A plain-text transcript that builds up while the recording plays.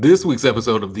This week's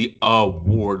episode of the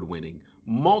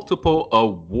multiple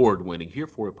award winning Here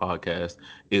For It podcast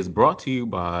is brought to you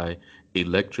by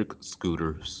Electric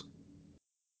Scooters.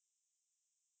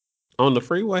 On the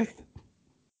freeway?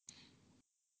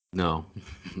 No,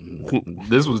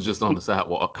 this was just on the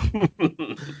sidewalk.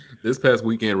 This past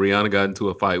weekend, Rihanna got into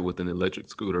a fight with an electric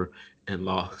scooter and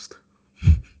lost.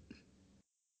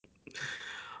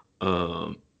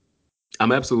 um,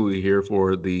 I'm absolutely here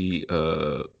for the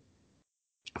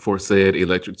for said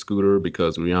electric scooter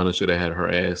because Rihanna should have had her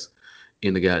ass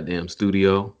in the goddamn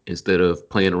studio instead of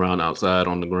playing around outside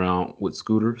on the ground with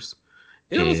scooters.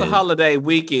 It was a And holiday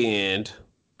weekend.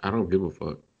 I don't give a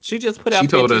fuck. She just put She out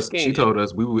told Fenty us she Skin. told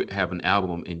us we would have an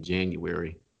album in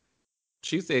January.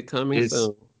 She said coming It's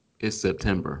soon. it's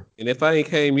September. And if I ain't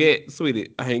came yet,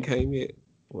 sweetie, I ain't came yet.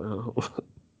 Well,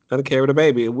 I done carried a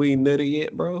baby. We ain't nutty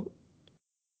yet, bro.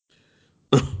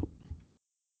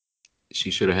 She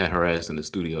should have had her ass in the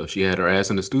studio. If she had her ass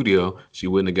in the studio, she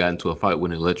wouldn't have gotten into a fight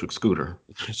with an electric scooter.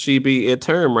 She be at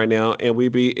term right now, and we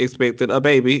be expecting a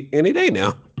baby any day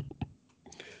now.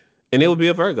 And it will be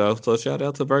a Virgo. So shout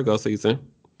out to Virgo season.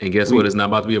 And guess what? We It's not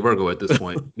about to be a Virgo at this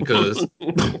point because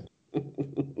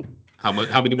how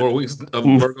many more weeks of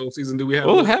Virgo season do we have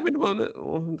What left? happened on it?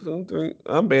 1, 2, 3.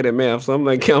 I'm bad at math, so I'm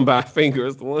like counting by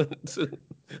fingers. 1, 2.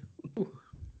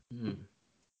 Hmm.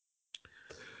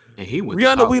 And he went to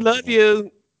Rihanna, we college. love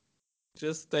you.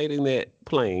 Just stating that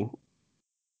plain.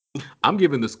 I'm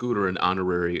giving the scooter an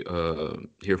honorary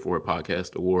Here For It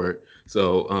podcast award.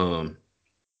 So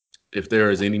if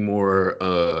there is any more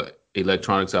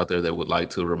electronics out there that would like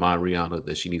to remind Rihanna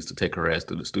that she needs to take her ass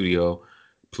to the studio,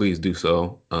 please do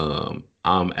so.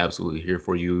 I'm absolutely here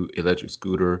for you, electric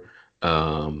scooter.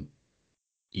 Um,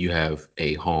 you have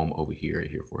a home over here at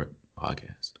Here For It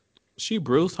podcast. She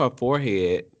bruised her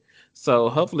forehead. So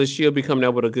hopefully she'll be coming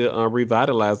out with a good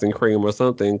revitalizing cream or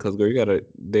something. Because girl, you gotta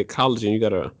that collagen, you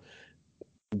gotta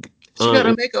She got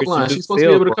a makeup increase your line. new She's supposed to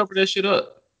be cell able to growth. cover that shit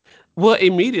up. Well,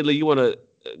 immediately you want to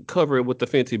cover it with the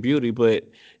Fenty Beauty, but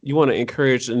you want to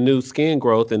encourage the new skin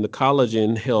growth and the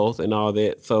collagen health and all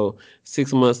that. So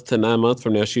 6 months to 9 months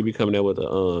from now, she'll be coming out with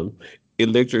a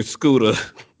electric scooter.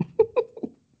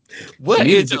 What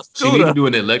is your She need to scooter? do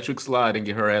an electric slide and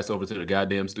get her ass over to the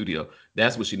goddamn studio.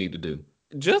 That's what she need to do.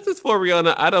 Justice for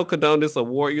Rihanna, I don't condone this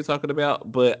award you're talking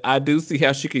about, but I do see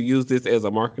how she could use this as a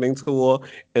marketing tool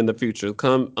in the future.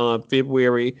 Come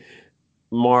February,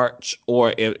 March, or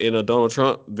in a Donald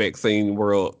Trump vaccine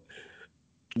world,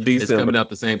 It's December. coming out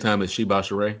the same time as Sheba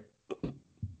Sheree.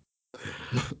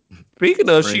 Speaking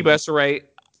of Spring, Sheba Sheree,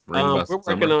 spring by we're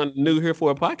working summer. on new Here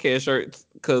For a Podcast shirts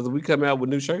because we come out with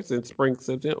new shirts in spring,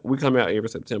 September. We come out every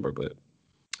September, but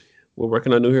we're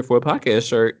working on new Here For a Podcast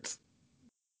shirts.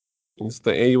 It's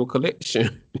the annual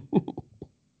collection.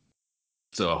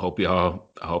 So I hope y'all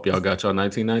got y'all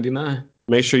 1999.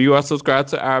 Make sure you are subscribed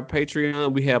to our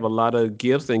Patreon. We have a lot of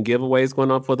gifts and giveaways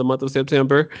going on for the month of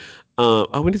September. We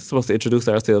need supposed to introduce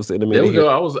ourselves in a There minute we here.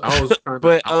 go. But I was trying to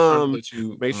let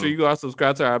you make sure you are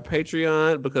subscribed to our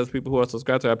Patreon because people who are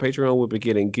subscribed to our Patreon will be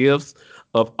getting gifts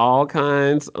of all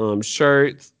kinds,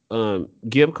 shirts,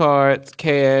 gift cards,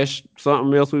 cash,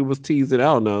 something else we was teasing. I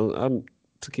don't know. I'm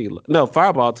tequila. No,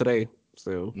 Fireball today.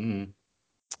 So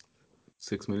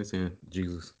 6 minutes in.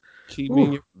 Jesus. keep me in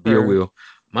Whew, your be a prayer. wheel.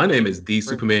 My name is the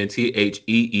Superman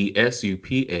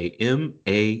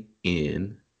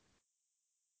TheSupaman,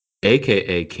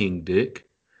 aka King Dick,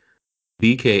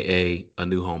 BKA a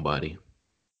new homebody.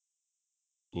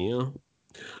 Yeah.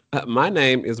 My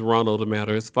name is Ronald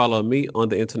Matters. Follow me on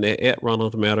the internet at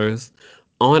Ronald Matters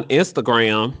on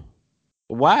Instagram.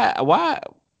 Why? Why?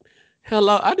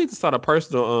 Hello, I need to start a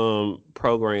personal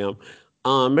program.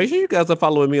 Make sure you guys are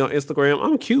following me on Instagram.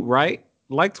 I'm cute, right?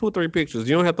 Like 2 or 3 pictures.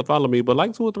 You don't have to follow me, but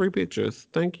like 2 or 3 pictures.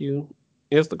 Thank you.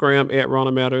 Instagram at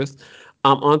Ronald Matters.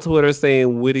 I'm on Twitter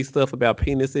saying witty stuff about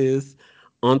penises.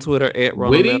 On Twitter at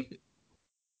Ronald Matters.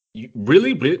 Witty?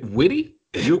 Really witty?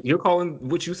 You're calling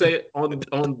what you say on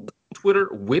Twitter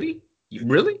witty?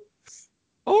 Really?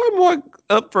 Or more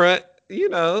upfront, you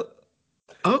know.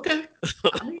 Okay.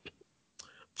 I mean,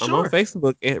 I'm on sure.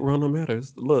 Facebook at Ronald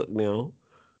Matters. Look now.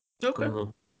 Okay. Uh,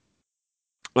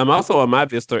 I'm also on my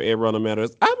Vista at Ronald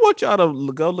Matters. I want y'all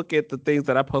to go look at the things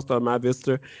that I post on my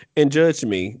Vista and judge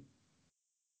me.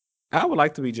 I would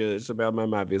like to be judged about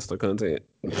my Vista content.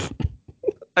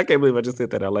 I can't believe I just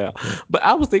said that out loud. But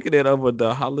I was thinking that over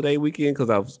the holiday weekend because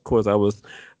of course I was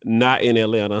not in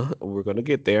Atlanta. We're gonna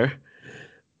get there,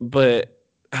 but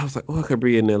I was like, oh, I could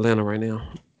be in Atlanta right now,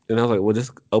 and I was like, well,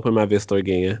 just open my Vista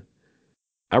again.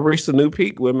 I reached a new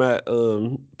peak with my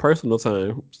personal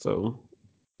time, so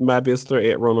my Vista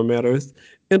at Ronald Matters,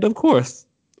 and of course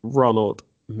Ronald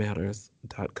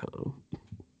Matters.com.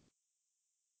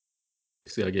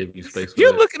 See, I gave you space for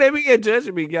You that. looking at me and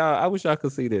judging me, y'all. I wish y'all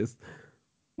could see this.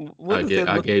 What I does gave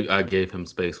that I look? gave I gave him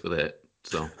space for that.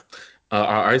 So,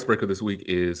 our icebreaker this week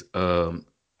is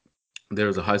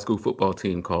there's a high school football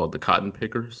team called the Cotton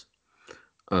Pickers,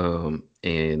 and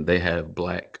they have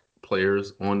black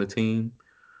players on the team.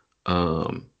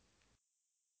 Um,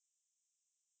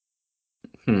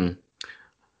 hmm.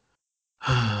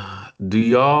 Do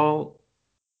y'all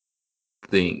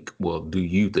think? Well, do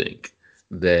you think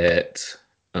that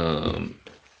um,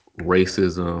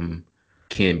 racism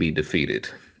can be defeated?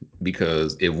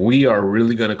 Because if we are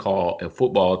really going to call a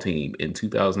football team in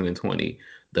 2020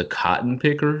 the Cotton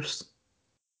Pickers,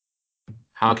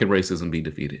 how can racism be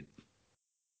defeated?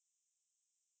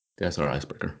 That's our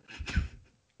icebreaker.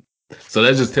 So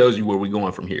that just tells you where we're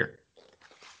going from here.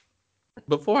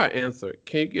 Before I answer,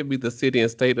 can you give me the city and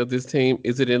state of this team?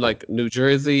 Is it in like New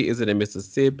Jersey? Is it in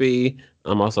Mississippi?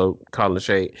 I'm also calling the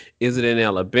shade. Is it in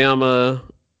Alabama?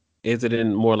 Is it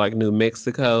in more like New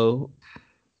Mexico?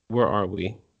 Where are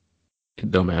we? It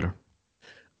don't matter.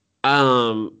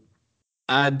 Um,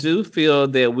 I do feel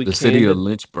that we The city can. of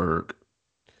Lynchburg,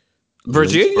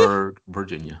 Virginia?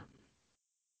 Virginia.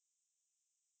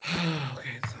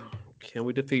 Okay, so can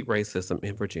we defeat racism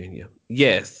in Virginia?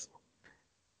 Yes.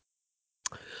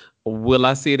 Will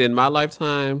I see it in my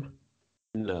lifetime?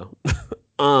 No.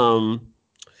 um,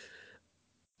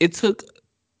 it took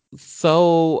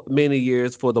so many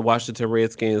years for the Washington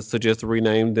Redskins to just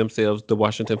rename themselves the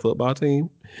Washington Football Team.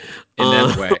 And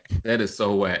that's Uh, whack. That is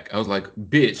so whack. I was like,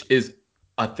 bitch, is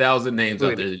 1,000 names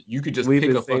out sweetie, there. You could just we've pick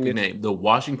been a saying fucking it. name. The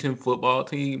Washington football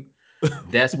team.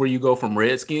 That's where you go from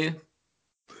Redskin.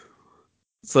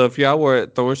 So if y'all were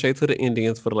throwing shade to the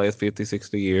Indians for the last 50,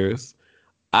 60 years,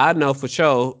 I know for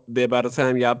sure that by the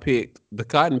time y'all picked the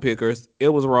Cotton Pickers, it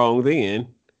was wrong then.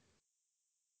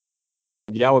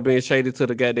 Y'all were being shaded to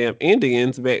the goddamn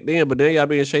Indians back then, but then y'all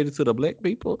being shaded to the black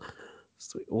people.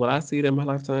 Will I see it in my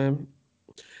lifetime?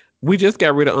 We just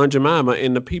got rid of Aunt Jemima,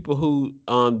 and the people who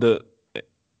the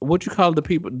what you call the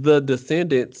people, the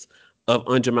descendants of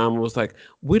Aunt Jemima was like,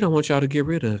 we don't want y'all to get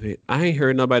rid of it. I ain't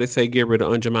heard nobody say get rid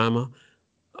of Aunt Jemima.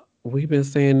 We've been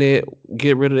saying that,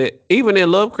 get rid of it. Even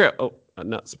in Lovecraft, oh,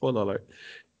 not spoiler alert.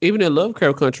 Even in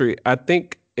Lovecraft Country, I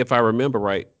think if I remember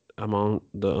right, I'm on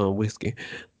the whiskey,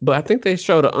 but I think they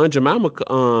showed an Aunt Jemima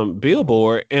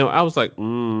billboard, and I was like,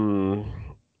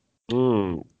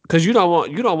 because you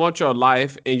don't want your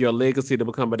life and your legacy to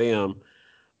become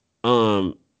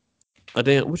um a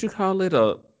damn what you call it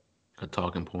A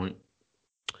talking point.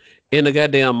 in the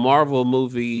goddamn Marvel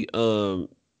movie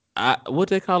I what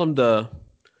they call them the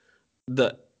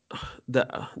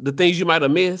the things you might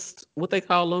have missed, what they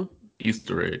call them.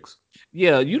 Easter eggs.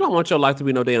 Yeah, you don't want your life to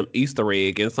be no damn Easter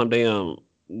egg and some damn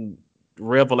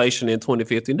revelation in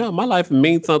 2050. No, my life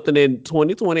means something in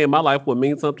 2020 and my life would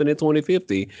mean something in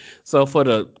 2050. So for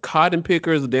the cotton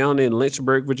pickers down in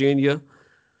Lynchburg, Virginia,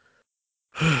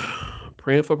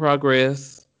 praying for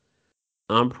progress.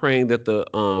 I'm praying that the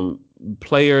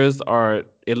players are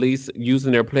at least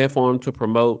using their platform to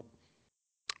promote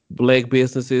black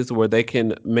businesses where they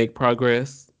can make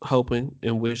progress, hoping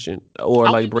and wishing. Or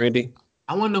I like want Brandy.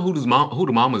 I want to know who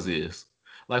the mamas is.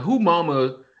 Like who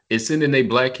mama is sending a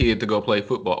black kid to go play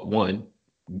football. One,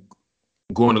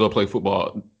 going to go play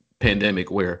football pandemic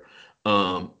where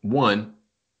one,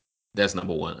 that's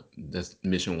number one. That's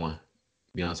mission one.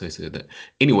 Beyonce said that.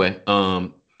 Anyway,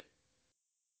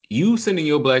 you sending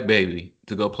your black baby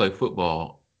to go play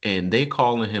football and they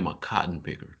calling him a cotton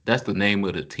picker. That's the name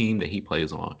of the team that he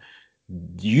plays on.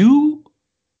 You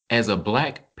as a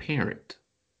black parent,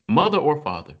 mother or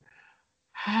father,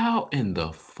 how in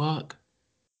the fuck?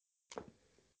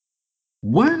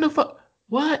 Where in the fuck?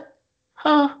 What?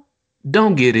 Huh?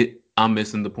 Don't get it. I'm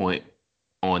missing the point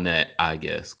on that, I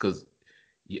guess, because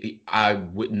I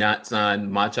would not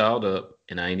sign my child up,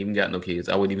 and I ain't even got no kids.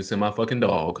 I wouldn't even send my fucking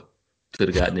dog to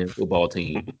the goddamn football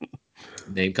team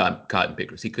named Cotton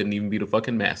Pickers. He couldn't even be the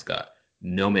fucking mascot.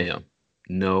 No, ma'am.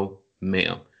 No,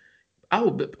 ma'am. I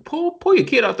would pull your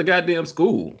kid out the goddamn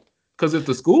school. Because if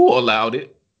the school allowed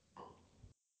it,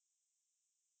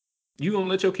 you gonna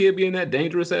let your kid be in that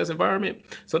dangerous ass environment?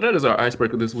 So that is our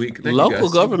icebreaker this week. Thank you Local guys so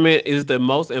much. government is the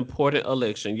most important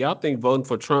election. Y'all think voting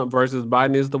for Trump versus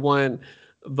Biden is the one?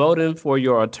 Voting for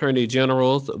your attorney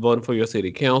generals, voting for your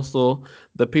city council,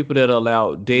 the people that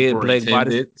allow dead black bodies.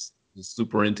 Superintendent, the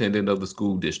superintendent of the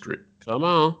school district. Come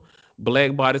on.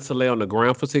 Black bodies to lay on the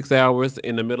ground for 6 hours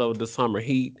in the middle of the summer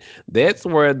heat. That's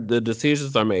where the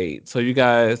decisions are made. So, you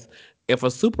guys, if a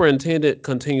superintendent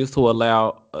continues to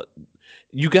allow,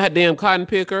 you goddamn cotton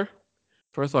picker,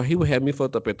 first of all, he would have me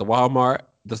fucked up at the Walmart.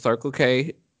 the Circle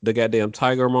K, the goddamn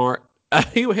Tiger Mart.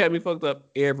 He would have me fucked up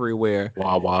everywhere. He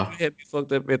Wawa, would have me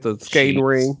fucked up at the skating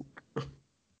ring,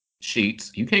 Sheets,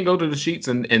 Sheets. You can't go to the Sheets,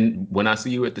 and when I see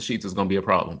you at the Sheets, it's gonna be a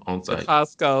problem on the site.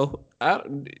 Costco.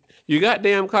 You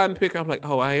goddamn cotton picker. I'm like,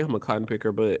 oh, I am a cotton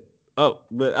picker, but I I'm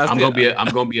still. gonna be I'm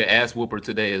gonna be an ass whooper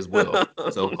today as well.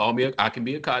 So call me. I can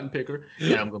be a cotton picker,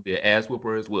 and I'm gonna be an ass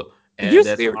whooper as well. You Add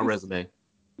that to my serious? resume.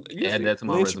 You Add see, that to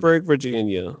my resume. Lynchburg,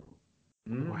 Virginia.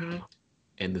 hmm Wow.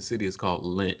 And the city is called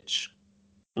Lynch.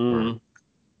 Mm.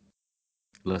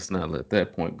 Let's not let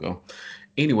that point go.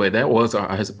 Anyway, that was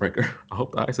our icebreaker. I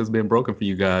hope the ice has been broken for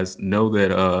you guys. Know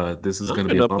that this is I'm going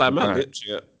to be a finna apply bumpy my ride. lip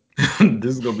chip.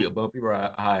 This is going to be a bumpy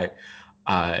ride.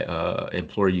 I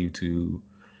implore you to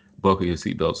buckle your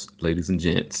seatbelts, ladies and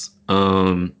gents.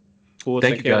 Fulton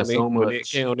Thank you guys County, so Gwinnett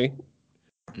much. County.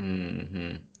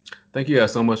 hmm Thank you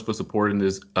guys so much for supporting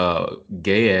this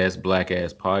gay ass black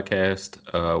ass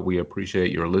podcast. We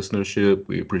appreciate your listenership.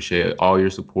 We appreciate all your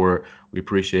support. We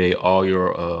appreciate all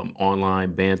your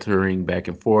online bantering back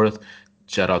and forth.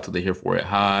 Shout out to the Here For It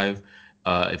Hive.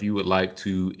 If you would like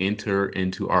to enter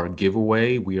into our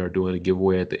giveaway, we are doing a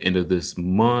giveaway at the end of this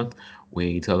month. We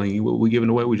ain't telling you what we're giving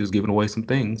away. We're just giving away some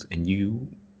things, and you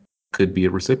could be a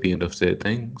recipient of said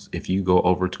things if you go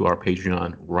over to our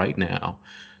Patreon right now.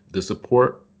 The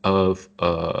support of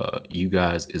you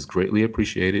guys is greatly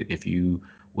appreciated. If you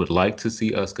would like to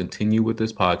see us continue with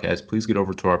this podcast, please get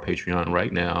over to our Patreon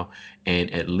right now.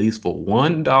 And at least for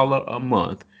 $1 a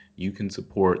month, you can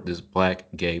support this Black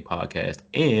Gay podcast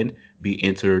and be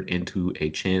entered into a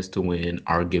chance to win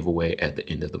our giveaway at the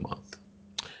end of the month.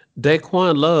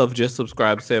 Daquan Love just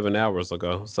subscribed 7 hours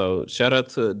ago. So shout out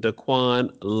to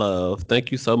Daquan Love.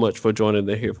 Thank you so much for joining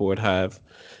the Here For It Hive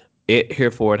at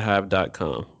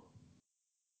hereforithive.com.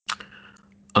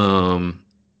 Um,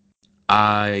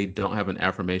 I don't have an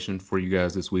affirmation for you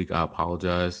guys this week. I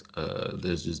apologize.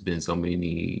 There's just been so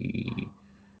many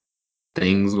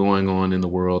things going on in the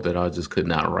world that I just could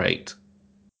not write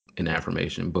an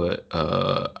affirmation. But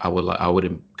I would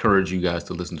encourage you guys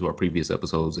to listen to our previous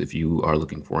episodes if you are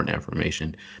looking for an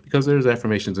affirmation, because there's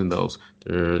affirmations in those.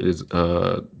 There is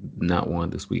not one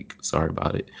this week. Sorry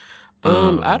about it. I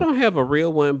Um, don't have a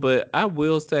real one, but I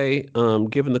will say,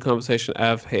 given the conversation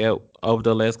I've had over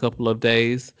the last couple of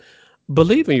days,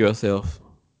 believe in yourself.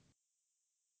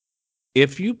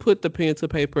 If you put the pen to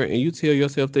paper and you tell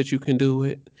yourself that you can do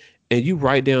it, and you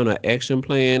write down an action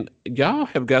plan, y'all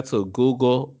have got to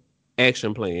Google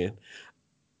action plan.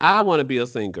 I want to be a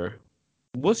singer.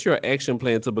 What's your action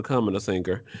plan to becoming a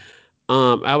singer?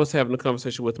 I was having a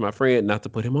conversation with my friend, not to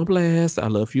put him on blast. I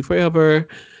love you forever.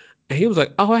 And he was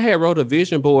like, "Oh, I had wrote a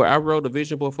vision board. I wrote a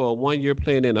vision board for a 1 year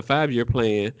plan and a 5 year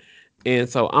plan. And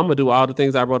so I'm gonna do all the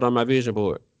things I wrote on my vision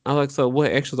board." I was like, "So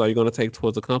what actions are you gonna take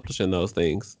towards accomplishing those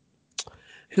things?"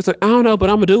 He was like, "I don't know, but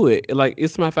I'm gonna do it. Like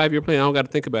it's my 5 year plan. I don't gotta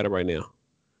think about it right now."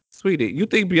 Sweetie, you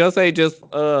think Beyonce just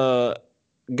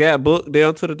got booked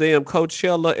down to the damn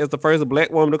Coachella as the first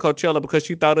black woman to Coachella because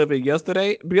she thought of it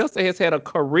yesterday? Beyonce has had a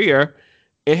career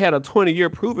and had a 20-year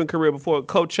proven career before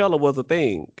Coachella was a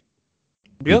thing.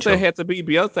 preach Beyonce up. had to be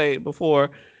Beyonce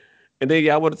before, and then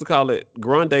y'all wanted to call it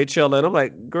Grande Chella. And I'm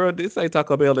like, girl, this ain't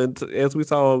Taco Bell. And as we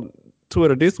saw on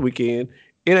Twitter this weekend,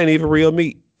 it ain't even real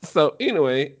meat. So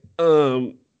anyway,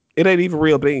 it ain't even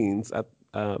real beans.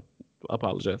 I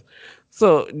apologize.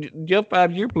 So your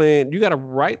 5 year plan, you got to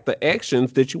write the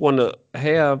actions that you want to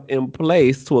have in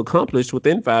place to accomplish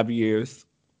within 5 years.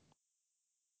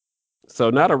 So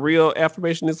not a real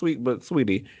affirmation this week, but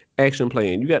sweetie, action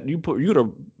plan. You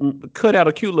to cut out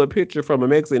a cute little picture from a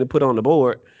magazine and put on the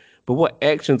board. But what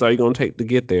actions are you going to take to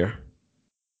get there?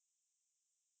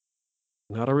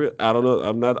 Not a real. I don't know.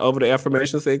 I'm not over the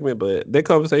affirmation segment, but that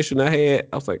conversation I had,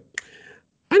 I was like,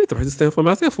 I need to write this down for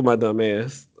myself for my dumb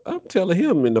ass. I'm telling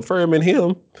him and affirming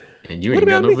him. And you What ain't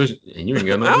got about no me? vision. And you ain't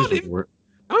got I no don't vision even. for it.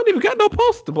 I don't even got no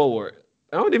poster board.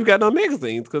 I don't even got no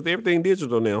magazines because everything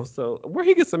digital now. So where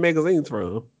he get some magazines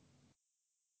from?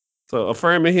 So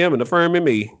affirming him and affirming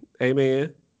me.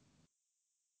 Amen.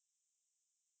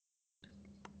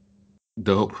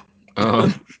 Dope.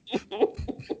 Um,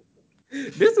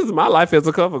 This is my life as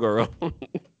a cover girl.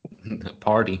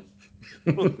 party.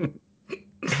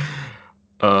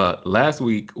 Last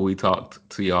week we talked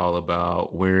to y'all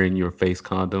about wearing your face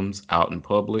condoms out in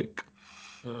public.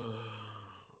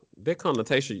 That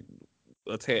connotation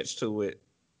attached to it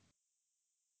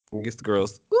gets the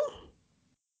girls. "Ooh."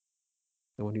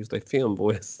 I want to use their film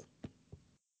voice.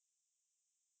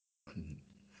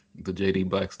 The JD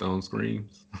Blackstone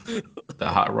screams, the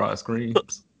hot rod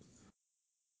screams.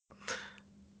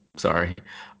 Sorry.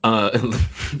 Uh,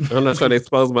 I'm not trying to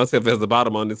expose myself as the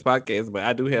bottom on this podcast, but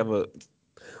I do have a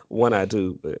One I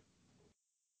do, but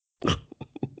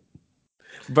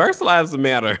Verse Lives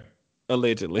Matter,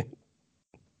 allegedly.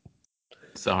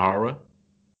 Sahara,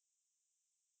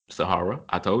 Sahara,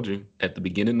 I told you at the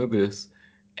beginning of this,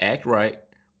 act right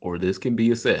or this can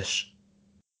be a sesh.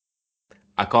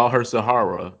 I call her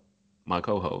Sahara, my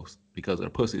co-host, because her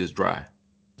pussy is dry.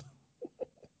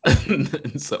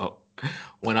 So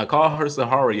when I call her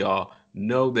Sahara, y'all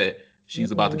know that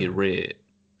she's about to get red.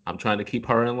 I'm trying to keep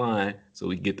her in line so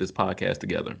we get this podcast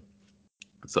together.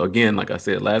 So again, like I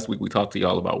said last week, we talked to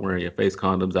y'all about wearing your face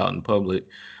condoms out in public.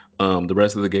 The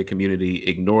rest of the gay community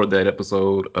ignored that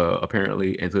episode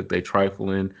apparently and took their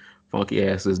trifling, funky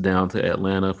asses down to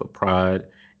Atlanta for Pride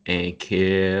and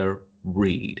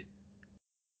carried,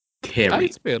 How you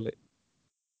carried, spell it?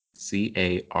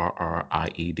 Carried.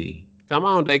 Come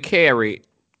on, they carried.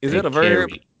 Is They that a verb?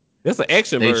 carried. That's an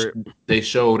action They verb. they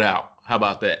showed out. How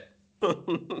about that?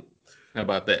 How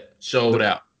about that? Showed The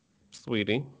out.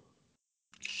 sweetie.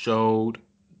 Showed.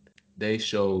 They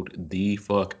showed the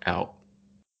fuck out.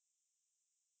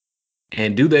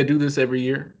 And do they do this every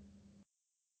year?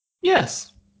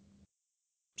 Yes.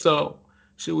 So,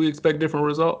 should we expect different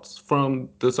results from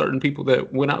the certain people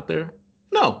that went out there?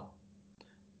 No.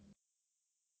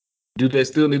 Do they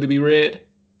still need to be read?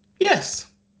 Yes.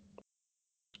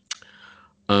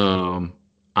 Um,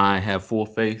 I have full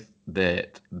faith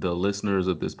that the listeners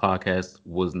of this podcast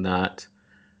was not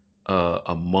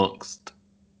amongst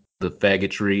the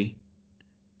faggotry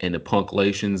and the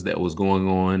punklations that was going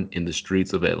on in the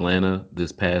streets of Atlanta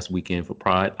this past weekend for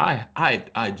Pride.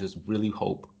 I just really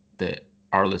hope that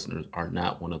our listeners are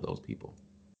not one of those people.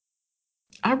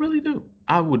 I really do.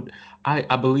 I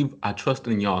believe I trust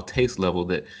in y'all taste level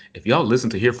that if y'all listen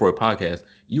to Here for a podcast,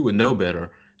 you would know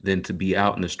better than to be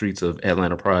out in the streets of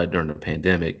Atlanta Pride during the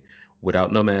pandemic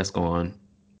without no mask on,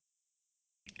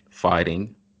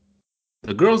 fighting.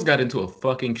 The girls got into a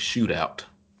fucking shootout.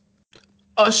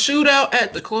 A shootout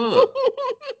at the club.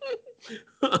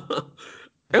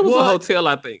 It was a What? hotel,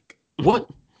 I think. What?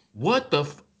 What the?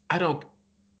 I don't.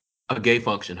 A gay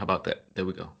function. How about that? There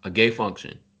we go. A gay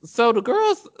function. So the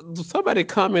girls, somebody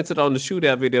commented on the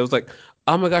shootout video. It was like,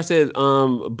 "Oh my gosh, that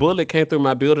bullet came through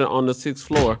my building on the 6th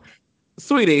floor."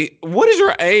 Sweetie, what is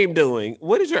your aim doing?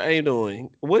 What is your aim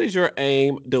doing? What is your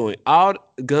aim doing? All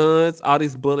guns, all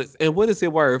these bullets, and what is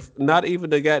it worth? Not even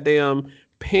the goddamn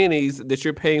pennies that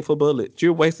you're paying for bullets.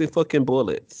 You're wasting fucking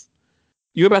bullets.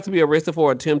 You're about to be arrested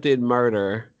for attempted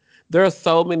murder. There are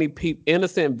so many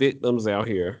innocent victims out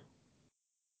here.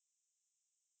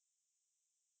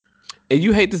 And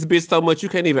you hate this bitch so much you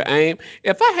can't even aim.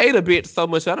 If I hate a bitch so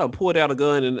much, I done pulled out a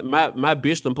gun and my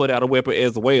bitch done put out a weapon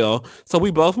as well. So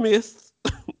we both missed.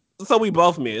 So we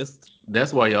both missed.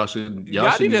 That's why y'all Y'all need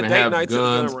shouldn't a even date have night to the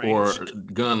gun guns range. or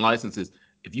gun licenses.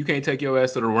 If you can't take your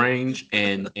ass to the range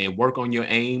and work on your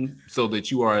aim so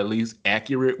that you are at least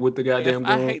accurate with the If goddamn I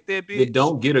gun, hate that then bitch,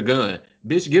 don't get a gun.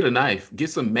 Bitch, get a knife. Get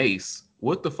some mace.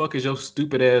 What the fuck is your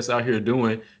stupid ass out here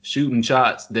doing shooting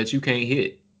shots that you can't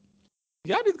hit?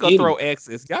 y'all need to go throw Idiot.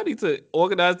 axes. Y'all need to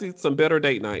organize some better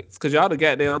date nights. Cause y'all done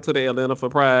got down to the Atlanta for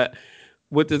Pride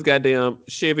with this goddamn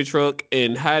Chevy truck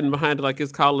and hiding behind it like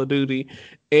it's Call of Duty.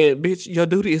 And bitch, your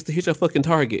duty is to hit your fucking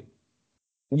target.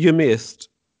 You missed.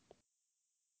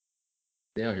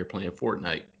 They out here playing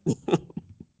Fortnite.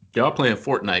 Y'all playing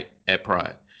Fortnite at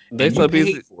Pride. They And you so paid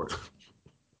busy. for it.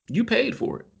 You paid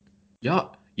for it.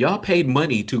 Y'all paid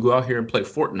money to go out here and play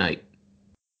Fortnite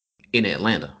in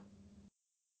Atlanta.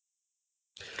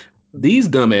 These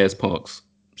dumbass punks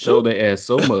show Ooh, their ass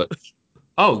so much.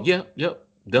 Oh, yeah, yep.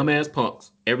 Dumbass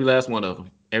punks. Every last one of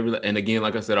them. And again,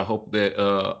 like I said, I hope that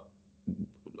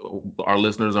our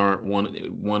listeners aren't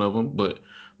one of them. But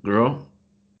girl,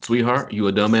 sweetheart, you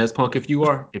a dumbass punk if you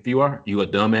are. If you are, you a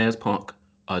dumbass punk.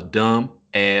 A dumb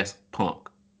ass punk.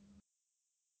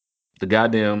 The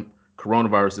goddamn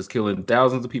coronavirus is killing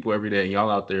thousands of people every day, and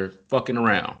y'all out there fucking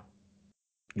around.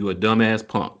 You a dumbass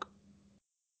punk.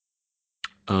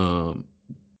 Um,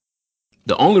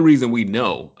 the only reason we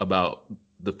know about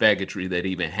the faggotry that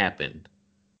even happened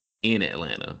in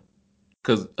Atlanta,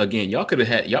 because again, y'all could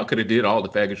have did all the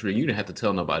faggotry, and you didn't have to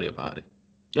tell nobody about it.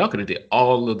 Y'all could have did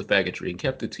all of the faggotry and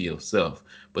kept it to yourself.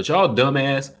 But y'all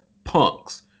dumbass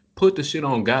punks put the shit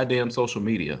on goddamn social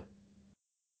media.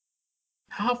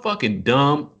 How fucking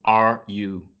dumb are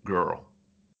you, girl?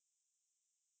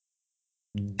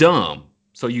 Dumb.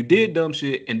 So you did dumb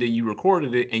shit and then you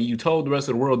recorded it and you told the rest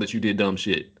of the world that you did dumb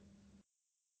shit.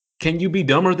 Can you be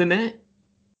dumber than that?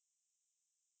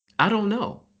 I don't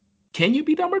know. Can you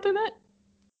be dumber than that?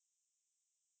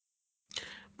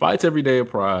 Fights every day of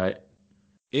Pride.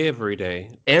 every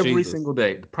day. Every Jesus. single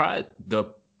day. The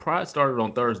Pride started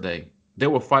on Thursday. There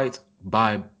were fights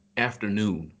by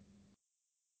afternoon.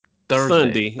 Thursday,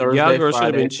 Sunday. Y'all Thursday, girls should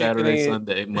have Friday, been checking Saturday, in.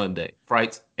 Sunday, Monday.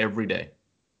 Fights every day.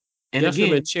 And Y'all should have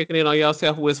been again, checking in on y'all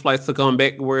Southwest flights to come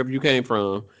back wherever you came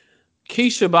from.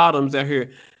 Keisha Bottoms out here.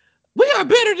 We are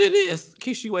better than this.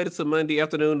 Keisha waited till Monday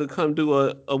afternoon to come do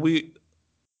a we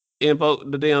invoke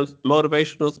the damn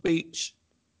motivational speech.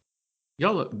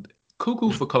 y'all are cuckoo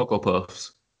for Cocoa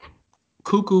Puffs.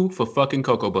 Cuckoo for fucking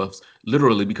Cocoa Puffs.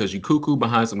 Literally, because you cuckoo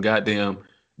behind some goddamn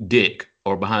dick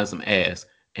or behind some ass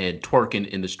and twerking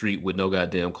in the street with no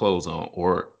goddamn clothes on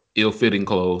or ill fitting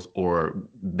clothes or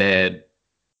bad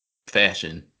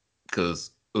fashion. Because,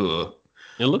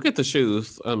 And look at the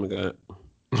shoes. Oh my god.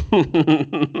 look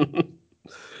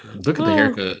at the Oh,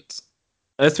 haircuts.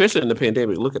 especially in the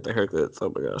pandemic. Look at the haircuts.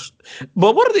 Oh my gosh.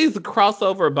 But what are these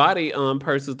crossover body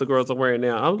purses the girls are wearing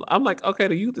now? I'm like, okay,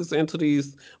 the youth is into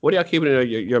these. What are y'all keeping in there?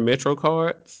 Your Metro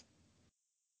cards?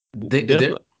 They're,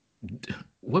 Definitely.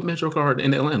 what Metro card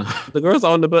in Atlanta? The girls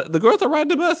on the bus. The girls are riding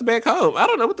the bus back home. I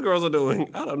don't know what the girls are doing.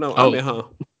 I don't know. I'm Oh, at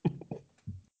home.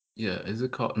 yeah. Is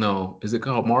it called? No. Is it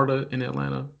called Marta in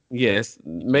Atlanta? Yes,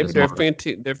 Yeah, maybe it's Marta.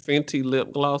 Their Fenty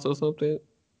lip gloss or something.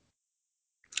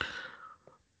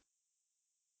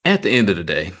 At the end of the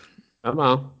day, Come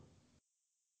on.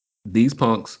 these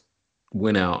punks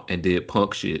went out and did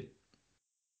punk shit,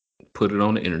 put it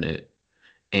on the internet,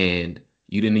 and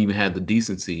you didn't even have the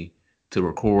decency to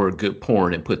record good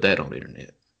porn and put that on the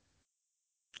internet.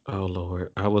 Oh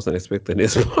Lord, I wasn't expecting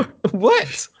this part.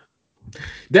 What?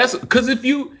 That's because if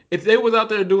they was out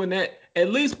there doing that, at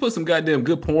least put some goddamn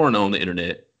good porn on the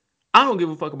internet. I don't give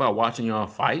a fuck about watching y'all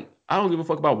fight. I don't give a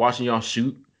fuck about watching y'all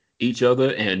shoot each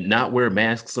other and not wear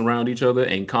masks around each other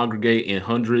and congregate in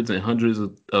hundreds and hundreds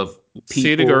of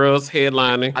City people. Girls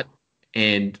headlining. I,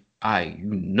 and I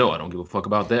don't give a fuck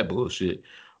about that bullshit.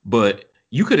 But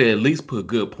you could at least put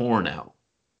good porn out.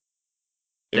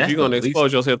 If That's you're the gonna least.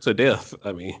 expose yourself to death,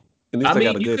 I mean, at least I they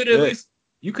got mean, a good gut.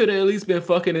 you could at least been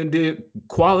fucking and did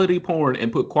quality porn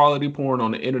and put quality porn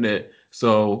on the internet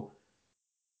so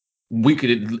we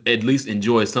could at least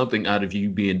enjoy something out of you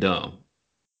being dumb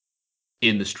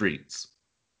in the streets.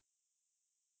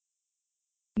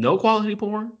 No quality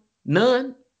porn,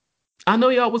 none. I know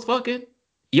y'all was fucking.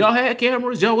 Y'all had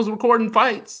cameras. Y'all was recording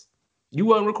fights. You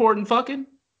wasn't recording fucking.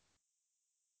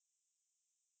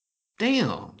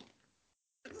 Damn.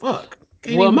 Fuck.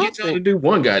 Can't Well, even my get y'all thing. to do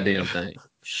one goddamn thing.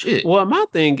 Shit. Well, my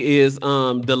thing is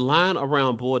the line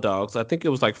around Bulldogs. I think it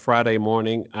was like Friday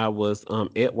morning. I was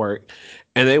at work,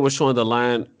 and they were showing the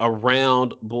line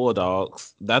around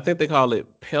Bulldogs. I think they call it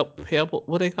pebble.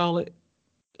 What they call it?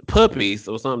 Puppies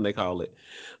or something they call it.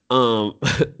 Um,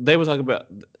 they were talking about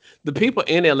the people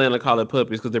in Atlanta call it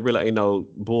puppies because there really ain't no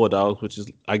bulldogs, which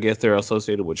is I guess they're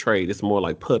associated with trade. It's more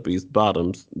like puppies,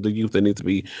 bottoms, the youth that need to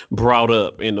be brought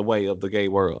up in the way of the gay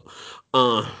world.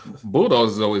 Uh,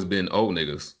 Bulldogs has always been old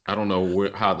niggas. I don't know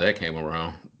how that came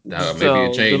around. Maybe it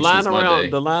so changed since my day.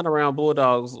 the line around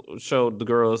bulldogs showed the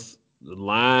girls the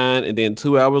line, and then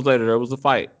 2 hours later there was a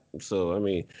fight. So I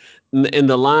mean, in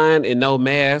the line and no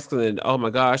masks, and oh my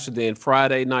gosh! And then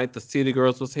Friday night the City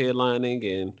Girls was headlining,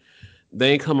 and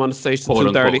they ain't come on the stage till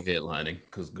Quote 2:30. unquote headlining.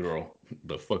 Because, girl,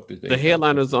 the fuck did The they have to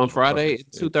headliners put on on a fucking Friday at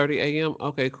two stage? thirty a.m.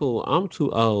 Okay, cool. I'm too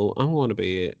old. I'm going to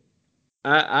bed.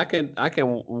 I can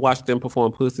watch them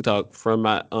perform Pussy Talk from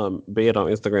my bed on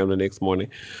Instagram the next morning.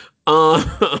 Um,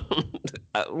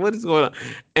 what is going on?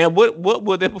 And what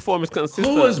will that performance consist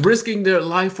Who is of? risking their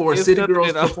life for a It's City nothing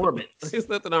Girls that performance? it's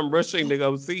nothing I'm rushing to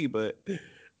go see, but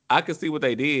I can see what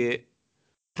they did.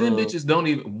 Them Um, bitches don't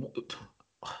even.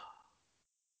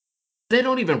 They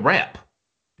don't even rap.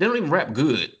 They don't even rap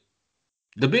good.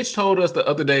 The bitch told us the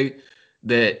other day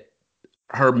that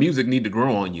her music need to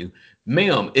grow on you.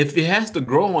 Ma'am, if it has to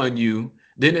grow on you,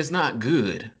 then it's not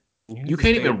good. you need You to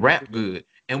can't stay even away. rap good.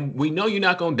 And we know you're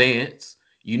not gonna dance.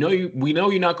 We know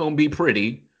you're not gonna be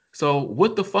pretty. So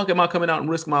what the fuck am I coming out and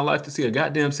risk my life to see a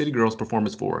goddamn City Girls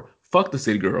performance for? Fuck the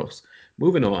City Girls.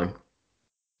 Moving on.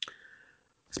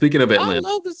 Speaking of I Atlanta,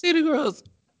 love the City Girls.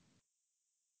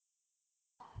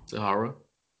 Sahara.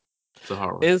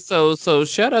 Sahara. And so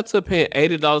shout out to paying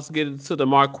 $80 to get into the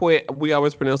Marquette. We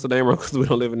always pronounce the name wrong because we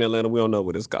don't live in Atlanta. We don't know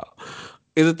what it's called.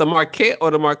 Is it the Marquette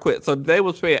or the Marquette? So they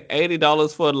was paying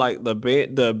 $80 for like the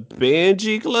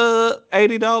Benji Club,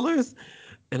 $80.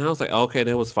 And I was like, okay,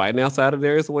 they was fighting outside of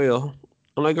there as well.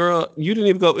 I'm like, girl, you didn't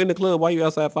even go in the club. Why you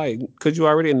outside fighting? Because you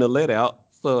already in the let out.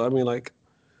 So I mean, like,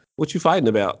 what you fighting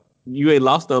about? You ain't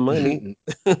lost no money.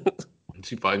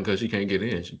 She fighting because she can't get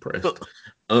in. She pressed.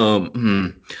 Um, hmm.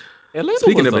 Atlanta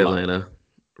Speaking was of a lot. Atlanta,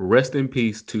 rest in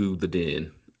peace to the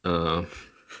Den. Uh,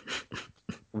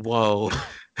 Whoa.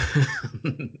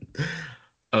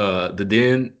 The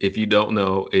Den, if you don't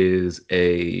know, is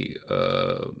a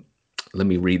let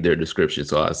me read their description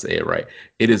so I say it right.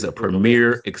 It is a Google premier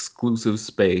Maps. exclusive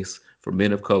space for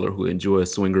men of color who enjoy a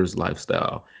swingers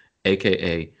lifestyle,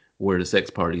 aka where the sex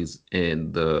parties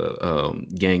and the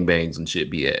gang bangs and shit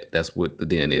be at. That's what the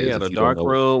Den They is. had a If you don't dark know,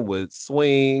 room with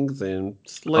swings and oh,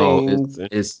 slings and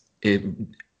it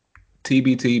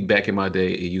TBT. Back in my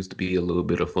day, it used to be a little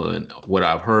bit of fun. What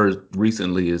I've heard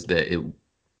recently is that it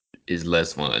is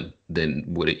less fun than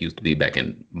what it used to be back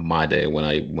in my day when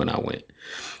I went.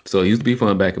 So it used to be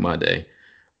fun back in my day.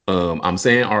 I'm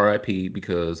saying RIP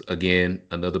because again,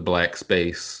 another black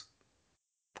space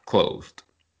closed.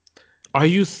 are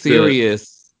you The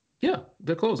serious? Yeah,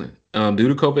 they're closing due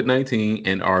to COVID-19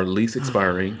 and our lease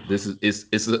expiring. This is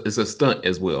it's a stunt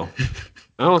as well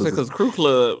I don't say because because Crew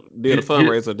Club did a here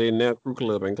fundraiser, then now Crew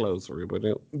Club ain't closed for you. But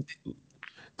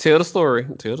tell the story.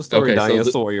 Tell the story, okay. Diane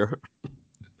Sawyer.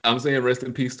 I'm saying rest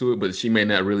in peace to it, but she may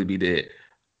not really be dead.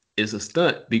 It's a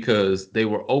stunt because they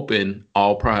were open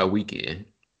all Pride weekend.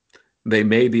 They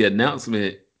made the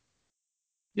announcement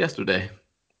yesterday.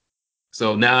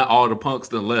 So now all the punks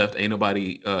done left. Ain't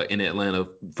nobody in Atlanta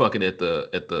fucking at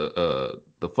the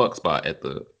fuck spot at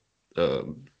the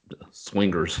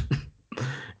swingers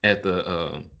at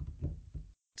the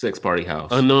sex party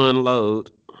house.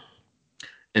 Unload.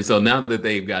 And so now that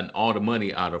they've gotten all the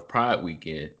money out of Pride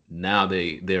weekend, now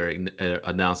they're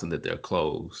announcing that they're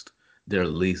closed. Their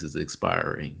lease is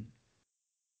expiring.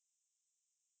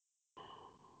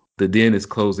 The Den is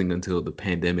closing until the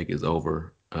pandemic is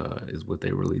over, is what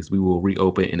they released. We will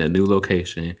reopen in a new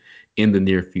location in the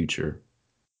near future.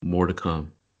 More to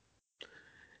come.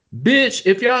 Bitch,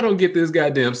 if y'all don't get this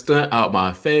goddamn stunt out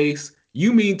my face,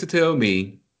 you mean to tell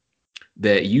me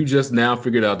that you just now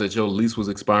figured out that your lease was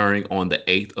expiring on the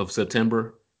 8th of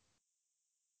September?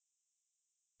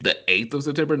 The 8th of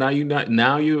September?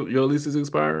 Now your lease is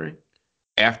expiring?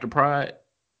 After Pride?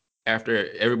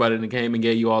 After everybody that came and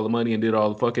gave you all the money and did all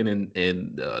the fucking and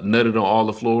nutted on all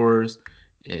the floors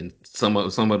and some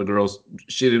of the girls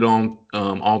shitted on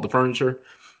all the furniture.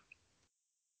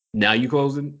 Now you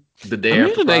closing the day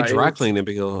after Imagine they Pride dry ends. cleaning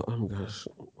bill. Oh my gosh.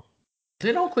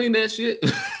 They don't clean that shit.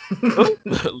 Oh,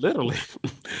 literally.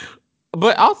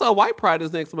 But also, White Pride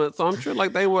is next month, so I'm sure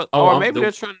like they were, Oh, or I'm maybe the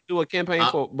they're trying to do a campaign I,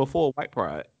 for before White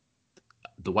Pride.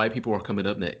 the white people are coming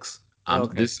up next. I'm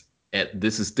Okay,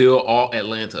 this is still all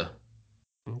Atlanta.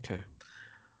 okay.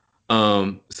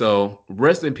 So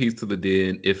rest in peace to the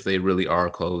Den if they really are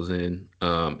closing.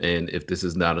 And if this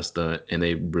is not a stunt and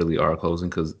they really are closing,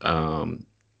 because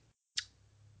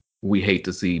we hate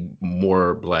to see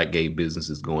more black gay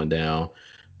businesses going down.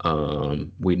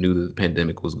 We knew that the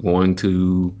pandemic was going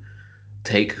to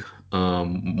take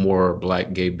more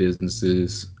black gay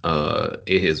businesses.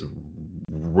 It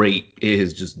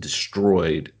has just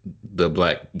destroyed the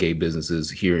black gay businesses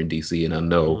here in DC, and I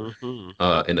know Hmm.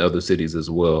 in other cities as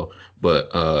well. But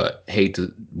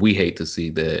we hate to see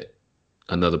that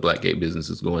another black gay business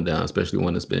is going down, especially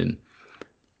one that's been,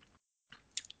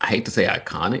 I hate to say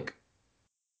iconic,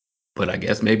 but I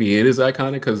guess maybe it is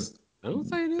iconic because I would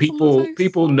say it is a little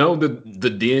people taste. know the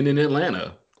Den in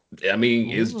Atlanta. I mean,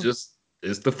 Yeah.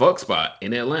 it's the fuck spot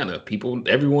in Atlanta.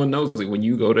 Everyone knows it. When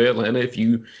you go to Atlanta, if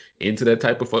you into that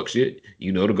type of fuck shit,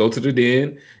 you know to go to the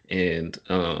Den and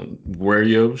wear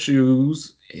your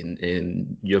shoes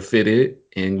and you're fitted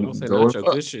I don't and say go not and your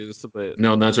fuck. good shoes, but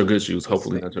No, not your good shoes. your,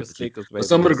 Hopefully not your your good shoes. sneakers, But baby,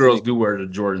 some of your the girls do sneakers. wear the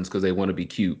Jordans because they want to be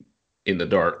cute in the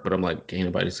dark. But I'm like, can't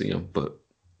nobody see them. But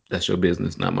that's your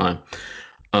business, not mine.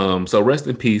 So rest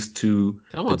in peace to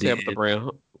Come the on, Tabitha dead.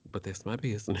 Brown, but that's my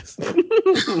business.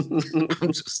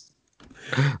 I'm just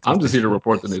I'm Just just here that's to my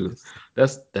report the news.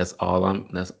 business. That's all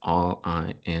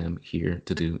I am here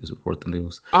to do is report the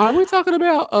news. Are we talking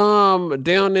about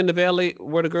down in the valley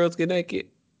where the girls get naked?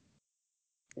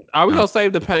 Are we Uh, gonna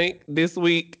save the paint this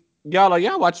week? Y'all are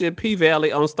y'all watching P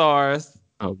Valley on Stars.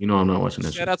 oh, you know I'm not watching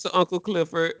that Shout shit. out to Uncle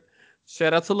Clifford.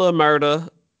 Shout out to Lil Murder.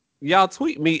 Y'all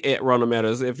tweet me at Ronald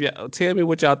Matters if y'all tell me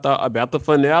what y'all thought about the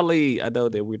finale. I know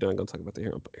that we're not gonna talk about the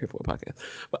here for a podcast,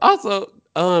 but also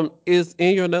is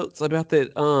in your notes about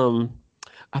that.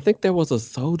 I think there was a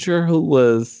soldier who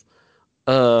was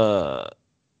uh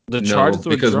the No, charges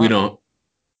were because we dropped. don't.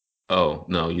 Oh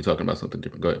no, you're talking about something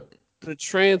different. Go ahead. The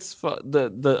transfer the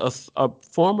a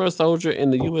former soldier in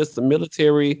the U.S.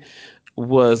 military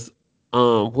was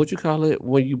what you call it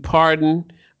when you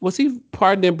pardon, was he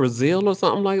pardoned in Brazil or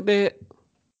something like that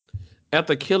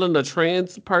after killing a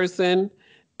trans person,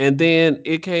 and then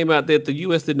it came out that the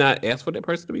U.S. did not ask for that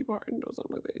person to be pardoned or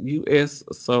something like that. U.S.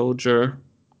 soldier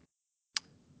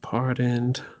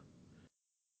pardoned.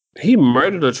 He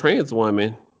murdered a trans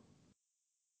woman.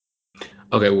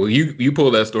 Okay, well, you pull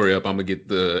that story up. I'm gonna get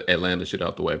the Atlanta shit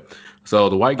out the way. So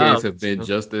the white gays Oh, have been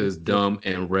just as yeah. dumb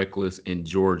and reckless in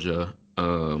Georgia.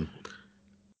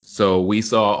 So we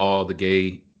saw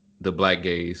the black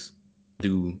gays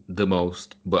do the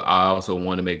most, but I also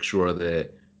want to make sure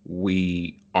that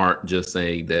we aren't just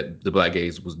saying that the black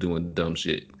gays was doing dumb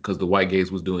shit because the white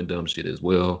gays was doing dumb shit as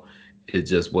well. It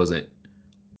just wasn't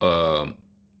um,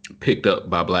 picked up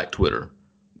by Black Twitter,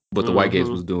 but the white gays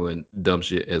Mm-hmm. was doing dumb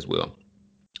shit as well.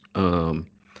 Um,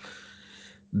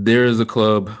 there is a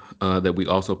club that we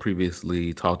also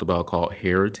previously talked about called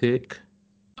Heretic.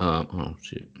 Oh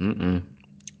shit. Mm-mm.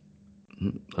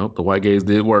 Oh, the white gays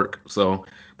did work. So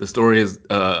the story has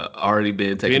already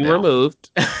been taken Been down.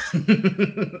 removed.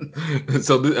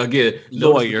 So again, notice the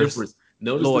Lawyers. difference.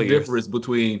 Notice the Lawyers. difference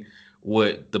between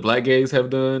what the black gays have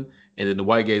done, and then the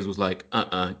white gays was like,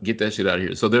 get that shit out of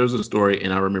here. So there's a story,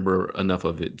 and I remember enough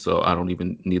of it, so I don't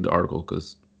even need the article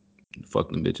because fuck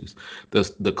them bitches.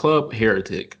 The club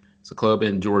Heretic. It's a club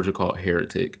in Georgia called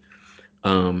Heretic.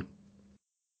 Um,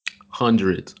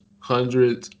 hundreds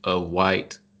of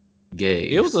white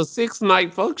It was gays a 6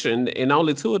 night function, and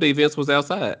only 2 of the events was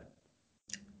outside.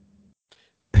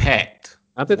 packed.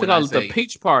 I think they When I call it the say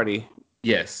Peach Party.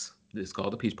 yes, it's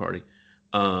called the Peach Party.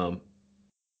 Um,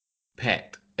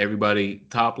 packed. Everybody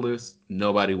topless.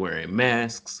 Nobody wearing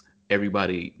masks.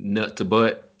 Everybody nut to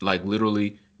butt. Like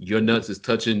literally, your nuts is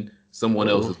touching someone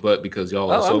Mm. else's butt because y'all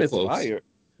are Oh, I'm so close. inspired.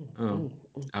 Um,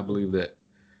 Mm. I believe that.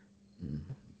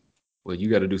 Well, you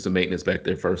got to do some maintenance back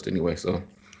there first anyway. So I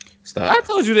stop.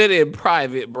 told you that in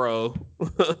private, bro.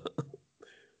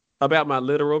 About my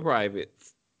literal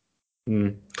privates.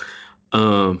 Mm.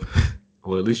 Um.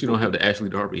 Well, at least you don't have the Ashley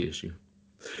Darby issue.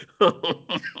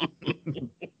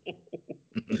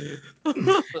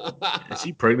 And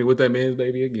she pregnant with that man's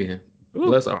baby again. Ooh,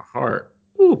 Bless her heart.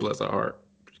 Ooh, bless her heart.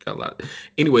 She got a lot.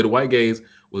 Anyway, the white gays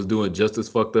was doing just as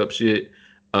fucked up shit.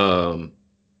 Um,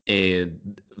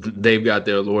 and they've got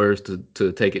their lawyers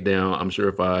to take it down. I'm sure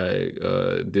if I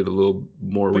did a little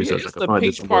more but yeah, research, I it's could the find it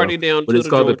Peach somewhere else. Party down But to it's the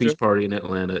called the Georgia. Peach Party in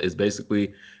Atlanta. It's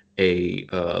basically a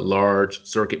large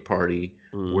circuit party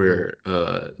Hmm. where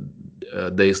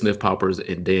they sniff poppers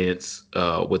and dance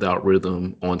without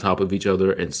rhythm on top of each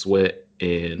other and sweat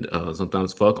and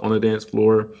sometimes fuck on the dance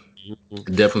floor.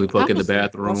 Definitely I fuck in the was watching a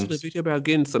bathrooms. video about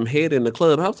getting some head in the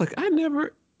club. I was like, I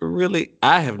never really,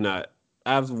 I have not.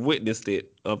 I've witnessed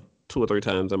it 2 or 3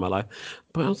 times in my life,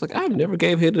 but I was like, I've never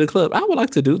gave head in the club. I would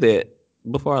like to do that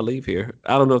before I leave here.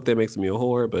 I don't know if that makes me a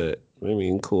whore, but I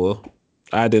mean, cool.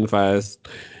 I identify as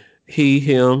he,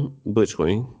 him, butch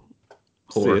queen,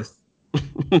 Whore sis.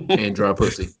 and dry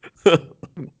pussy.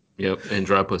 Yep, and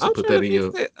dry pussy. I'm trying to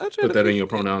fix that. I'm trying Put to that in fix your that.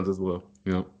 pronouns as well.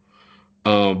 Yep.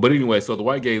 But anyway, so the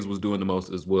white gays was doing the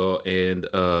most as well, and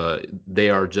they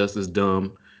are just as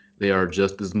dumb, they are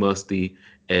just as musty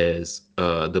as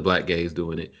the black gays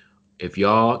doing it. If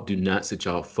y'all do not sit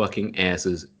y'all fucking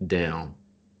asses down,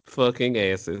 Fucking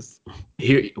asses.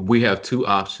 here we have two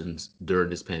options during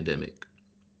this pandemic.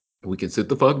 We can sit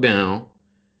the fuck down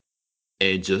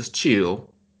and just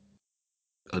chill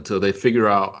until they figure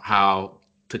out how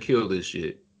to kill this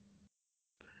shit,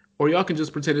 or y'all can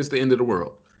just pretend it's the end of the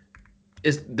world.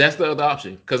 That's the other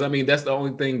option. Because I mean, that's the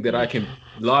only thing that I can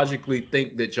logically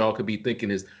think that y'all could be thinking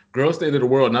is, girls, the end of the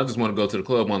world, and I just want to go to the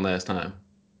club one last time.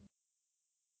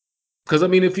 Because I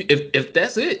mean, if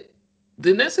that's it,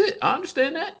 then that's it. I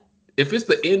understand that. If it's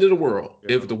the end of the world,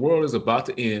 if Yeah. the world is about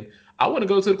to end, I want to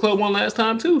go to the club one last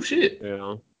time too. Shit,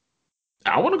 Yeah.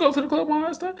 I want to go to the club one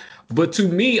last time. But to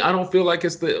me, I don't feel like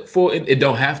it's the full. It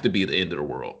don't have to be the end of the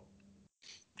world.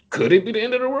 Could it be the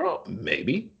end of the world?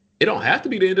 Maybe. It don't have to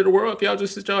be the end of the world if y'all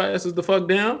just sit your asses the fuck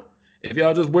down. If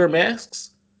y'all just wear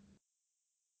masks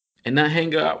and not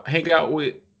hang out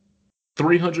with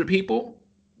 300 people,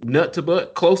 nut to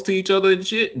butt, close to each other and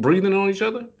shit, breathing on each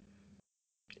other.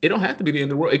 It don't have to be the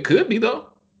end of the world. It could be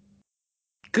though.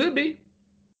 Could be.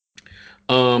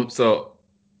 So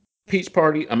Peach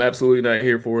Party, I'm absolutely not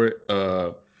here for it.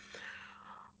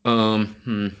 Um,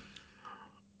 hmm,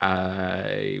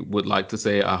 I would like to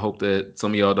say I hope that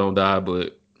some of y'all don't die,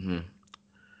 but mm,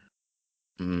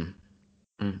 mm,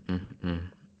 mm, mm.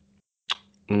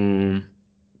 Mm,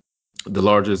 the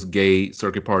largest gay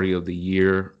circuit party of the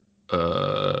year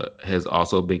has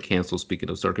also been canceled. Speaking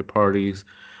of circuit parties,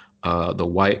 the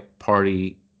White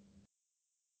Party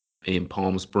in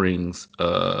Palm Springs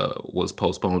was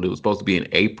postponed. It was supposed to be in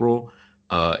April.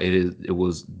 It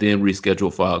was then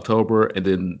rescheduled for October, and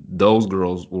then those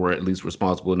girls were at least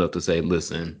responsible enough to say,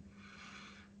 "Listen,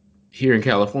 here in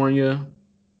California,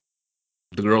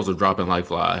 the girls are dropping like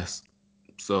flies,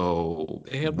 so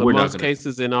They have the we're not most gonna."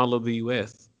 cases in all of the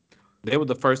US. They were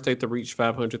the first state to reach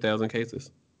 500,000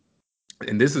 cases.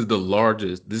 And this is the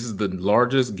largest. This is the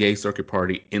largest gay circuit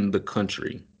party in the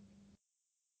country,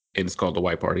 and it's called the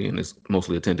White Party, and it's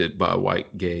mostly attended by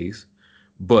white gays.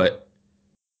 But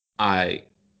I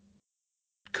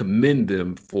commend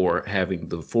them for having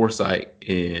the foresight.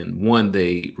 And one,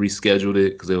 they rescheduled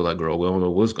it because they were like, "Girl, we don't know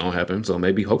what's gonna happen, so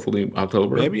maybe, hopefully,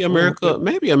 October, Maybe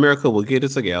America will get it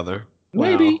together. Wow.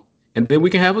 maybe." And then we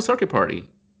can have a circuit party.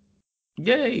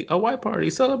 Yay, a white party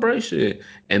celebration.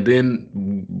 And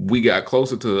then we got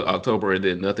closer to October, and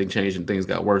then nothing changed, and things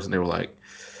got worse. And they were like,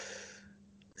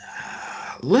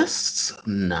 let's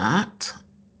not,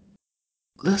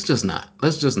 let's just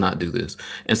not do this.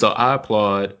 And so I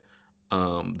applaud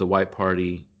the white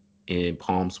party in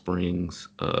Palm Springs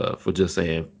for just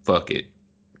saying, fuck it.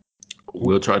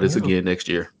 We'll try this Yeah. again next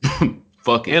year.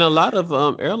 Fuck And it. a lot of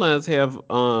airlines have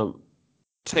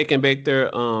taken back their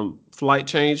flight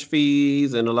change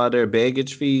fees and a lot of their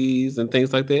baggage fees and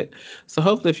things like that. So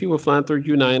hopefully, if you were flying through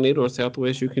United or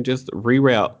Southwest, you can just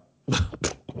reroute.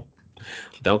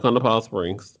 Don't come to Palm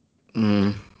Springs.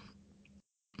 Mm,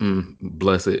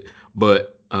 bless it.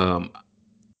 But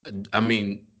I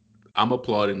mean, I'm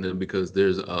applauding them because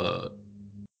there's a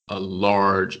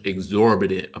large,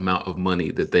 exorbitant amount of money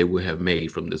that they would have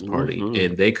made from this party, Hmm.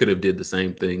 and they could have did the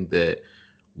same thing that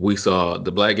we saw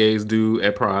the black gays do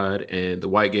at Pride and the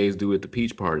white gays do at the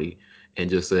Peach Party, and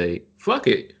just say, "Fuck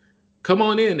it, come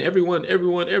on in, everyone,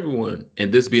 everyone, everyone."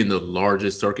 And this being the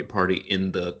largest circuit party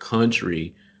in the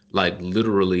country, like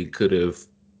literally could have.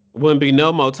 Wouldn't be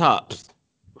no more tops.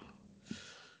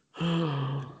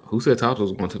 Who said Tops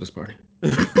was going to this party?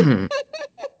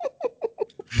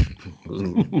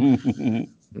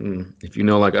 If you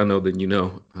know, like I know, then you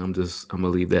know. I'm gonna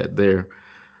leave that there.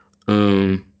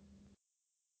 Um,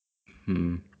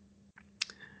 hmm.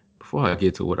 Before I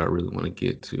get to what I really want to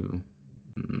get to,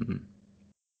 hmm,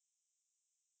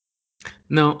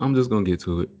 no, I'm just gonna get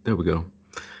to it. There we go.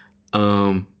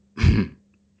 Um,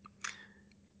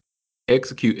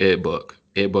 execute Ed Buck.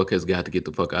 Ed Buck has got to get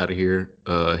the fuck out of here.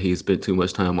 He spent too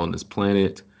much time on this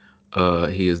planet.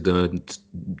 He has done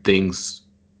things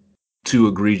too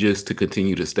egregious to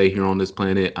continue to stay here on this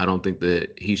planet. I don't think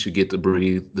that he should get to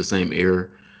breathe the same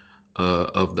air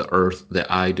of the earth that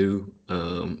I do.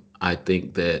 I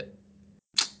think that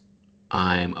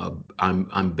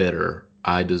I'm better.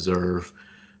 I deserve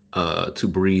to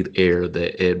breathe air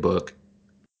that Ed Buck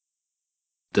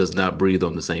does not breathe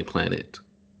on the same planet.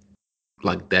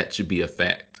 Like that should be a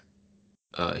fact.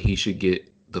 He should get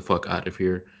the fuck out of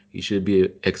here. He should be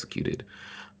executed.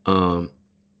 Um,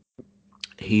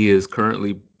 he is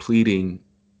currently pleading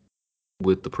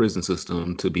with the prison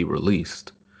system to be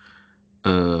released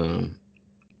um,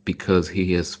 because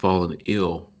he has fallen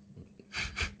ill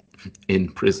in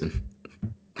prison.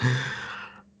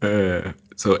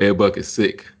 So Ed Buck is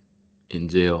sick in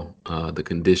jail. The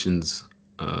conditions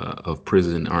of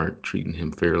prison aren't treating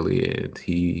him fairly, and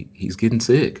he's getting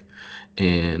sick.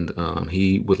 And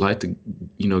he would like to,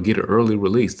 get an early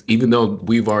release, even though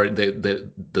we've already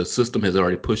that the system has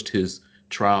already pushed his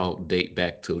trial date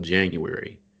back till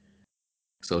January.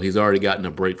 So he's already gotten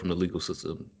a break from the legal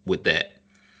system with that.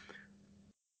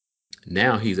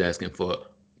 Now he's asking for,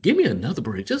 give me another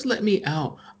break. Just let me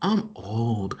out. I'm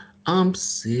old. I'm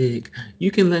sick.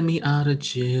 You can let me out of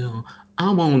jail.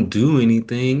 I won't do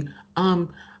anything.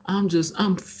 I'm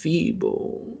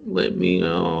feeble. Let me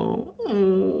out.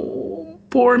 Oh,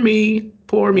 poor me.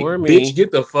 Poor me. For Bitch, me.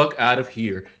 get the fuck out of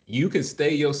here. You can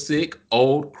stay your sick,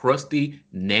 old, crusty,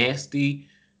 nasty,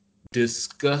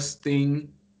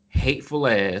 disgusting, hateful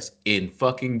ass in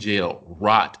fucking jail.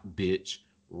 Rot, bitch.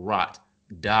 Rot.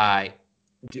 Die.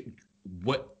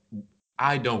 What?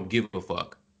 I don't give a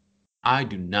fuck. I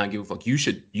do not give a fuck. You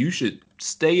should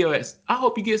stay your ass. I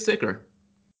hope you get sicker.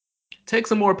 Take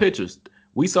some more pictures.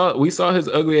 We saw his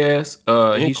ugly ass.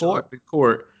 In He showed court. up in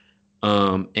court.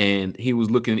 And he was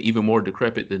looking even more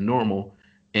decrepit than normal.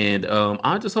 And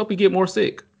I just hope he get more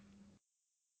sick.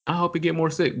 I hope he get more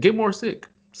sick. Get more sick.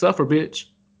 Suffer, bitch.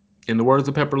 In the words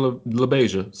of Pepper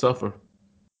LaBeija, suffer.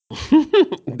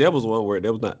 That was one word.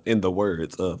 That was not in the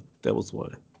words of. That was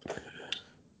one.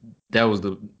 That was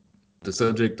the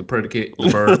subject, the predicate, the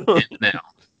verb, and the noun.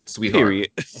 Sweetheart, Period.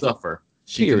 suffer.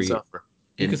 She can Period. suffer.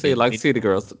 You can And say it like City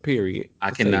Girls. Period. I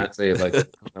Say cannot say it like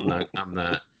that. I'm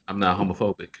not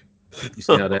homophobic. You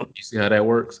see how that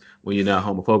works? When you're not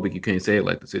homophobic, you can't say it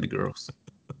like the city girls.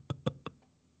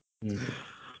 Mhm.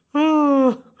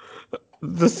 it.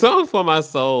 The song for my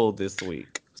soul this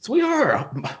week.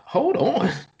 Sweetheart, hold on.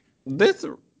 This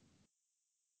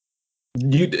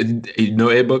You know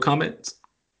Ed Book comments?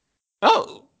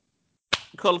 oh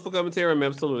colorful commentary. I'm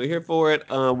absolutely here for it.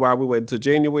 While we wait until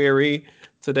January,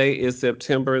 today is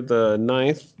September the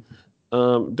 9th.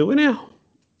 Do it now.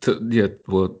 Yeah,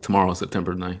 well, tomorrow,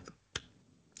 September 9th.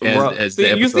 As See,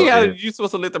 the you see episode how airs. you're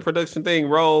supposed to let the production thing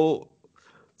roll,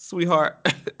 sweetheart.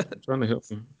 I'm trying to help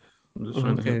you. I'm just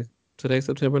trying to help. Okay. Today's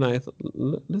September 9th.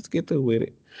 Let's get through with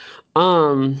it.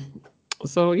 Um,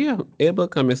 so yeah, Ed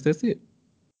comments, that's it.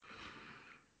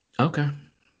 Okay.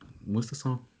 What's the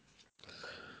song?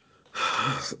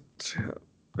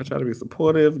 I try to be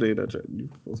supportive. Then you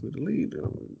supposed me to lead.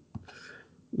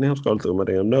 Now I'm scrolling through my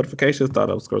damn notifications. Thought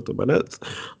I was scrolling through my notes.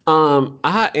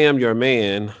 I am your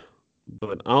man,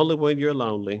 but only when you're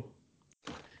lonely.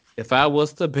 If I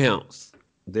was to bounce,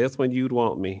 that's when you'd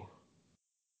want me.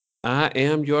 I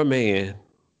am your man,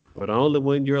 but only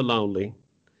when you're lonely.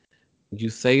 You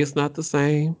say it's not the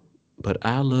same, but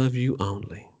I love you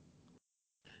only.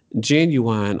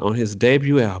 Genuine on his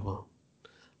debut album.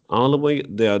 Only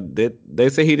when they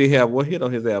say he didn't have one hit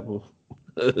on his album.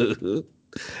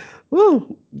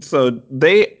 Woo. So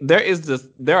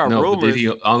there are No, but did he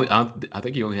rumors. only? I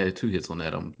think he only had 2 hits on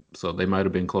that. So they might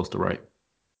have been close to right.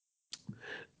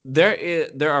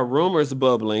 There are rumors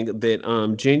bubbling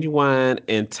that Genuine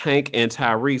and Tank and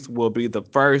Tyrese will be the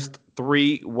first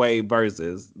three-way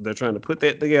verses. They're trying to put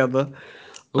that together.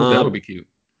 Oh, that would Um, be cute.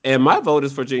 and my vote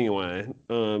is for Genuine.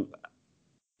 And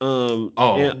Oh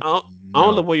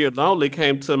Only no, When You're Lonely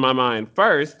came to my mind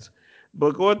first,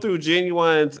 but going through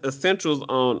Genuine's essentials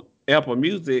on Apple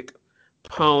Music,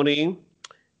 Pony,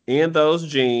 In Those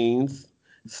Jeans,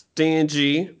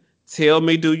 Stingy, Tell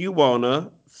Me Do You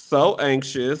Wanna, So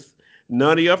Anxious,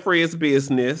 None of Your Friends'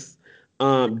 Business,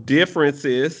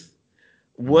 Differences.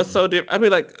 What's mm-mm. so different? I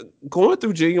mean, like going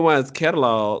through Genuine's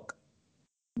catalog,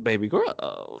 baby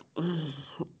girl.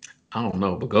 I don't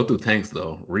know. But go through Tank's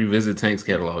though. Revisit Tank's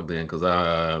catalog then, because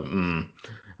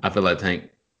I feel like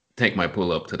Tank might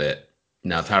pull up to that.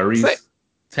 Now Say,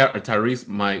 Tyrese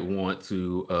might want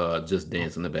to just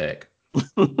dance in the back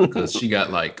because she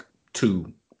got like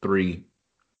 2, 3.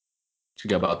 She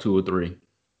got about 2 or 3.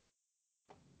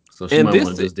 So she and might want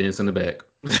this to just dance in the back.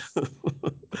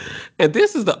 and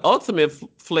this is the ultimate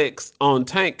flex on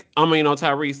Tank. I mean, on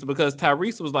Tyrese, because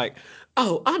Tyrese was like,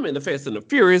 "Oh, I'm in the Fast and the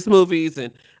Furious movies,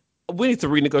 and we need to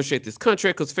renegotiate this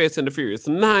contract because Fast and the Furious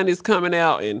 9 is coming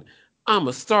out, and I'm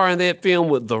a star in that film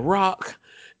with The Rock.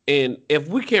 And if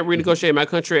we can't renegotiate my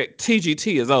contract,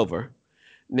 TGT is over."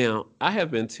 Now, I have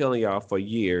been telling y'all for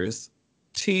years,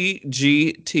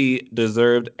 TGT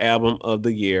deserved album of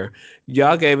the year.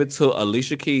 Y'all gave it to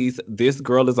Alicia Keys. This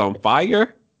Girl Is on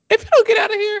Fire. If you don't get out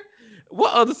of here,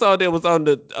 what other song that was on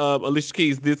the Alicia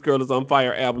Keys This Girl Is on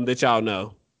Fire album that y'all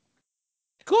know?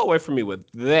 Go away from me with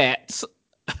that.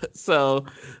 So,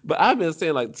 but I've been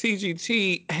saying like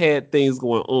TGT had things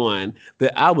going on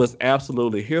that I was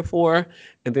absolutely here for.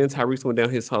 And then Tyrese went down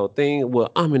his whole thing.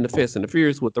 Well, I'm in the Fast and the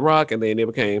Furious with The Rock. And then it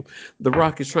became The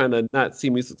Rock is trying to not see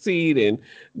me succeed. And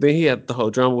then he had the whole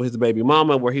drama with his baby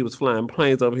mama where he was flying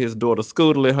planes over his daughter's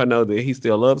school to let her know that he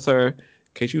still loves her.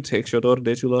 Can't you text your daughter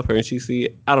that you love her and she see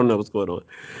it? I don't know what's going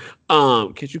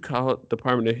on. Can't you call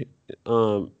Department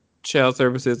of Child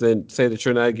Services and say that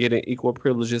you're not getting equal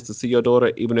privileges to see your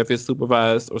daughter, even if it's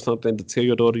supervised or something, to tell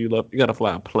your daughter you love? You got to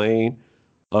fly a plane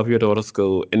of your daughter's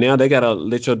school, and now they got to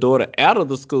let your daughter out of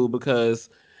the school because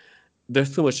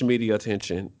there's too much media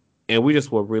attention, and we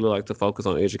just would really like to focus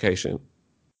on education.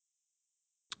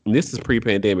 And this is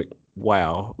pre-pandemic.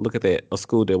 Wow, look at that! A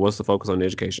school that wants to focus on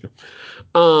education.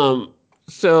 Um,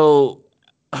 so.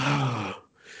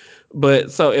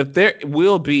 But so if there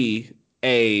will be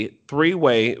a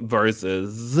three-way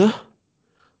versus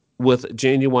with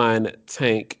Genuine,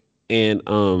 Tank, and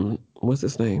what's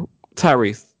his name?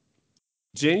 Tyrese.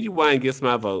 Genuine gets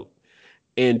my vote.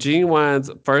 And Genuine's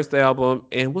first album,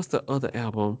 and what's the other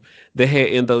album that had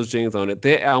In Those Jeans on it?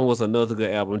 That album was another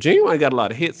good album. Genuine got a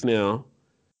lot of hits now.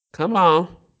 Come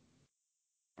on.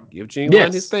 Give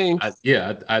Genuine his Yes, thing.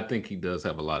 I think he does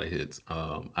have a lot of hits.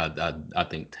 I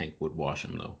think Tank would wash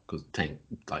him though, because Tank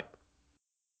like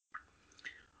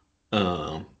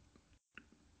um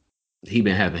he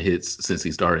been having hits since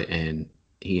he started, and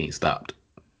he ain't stopped.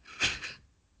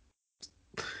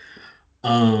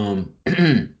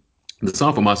 The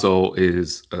song for my soul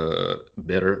is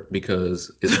better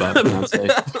because it's about Beyonce.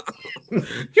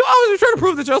 You always trying to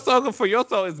prove that your song for your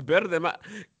soul is better than my.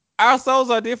 Our souls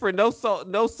are different. No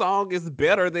song is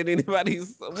better than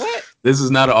anybody's. What? This is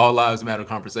not an all lives matter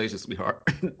conversation, sweetheart.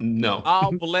 No.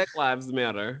 All Black Lives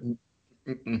Matter.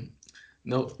 Mm-mm.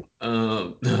 No.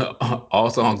 All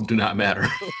songs do not matter.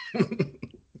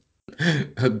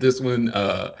 This one,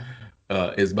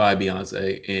 is by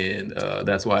Beyonce, and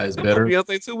that's why it's better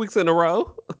Beyonce 2 weeks in a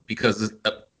row. because it's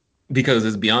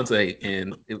Beyonce,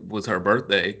 and it was her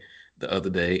birthday the other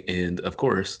day, and of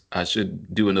course I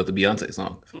should do another Beyonce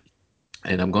song,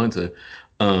 and I'm going to.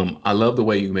 I love the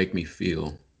way you make me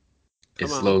feel. It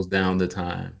Come on. slows down the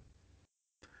time.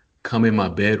 Come in my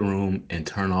bedroom and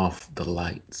turn off the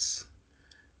lights.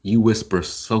 You whisper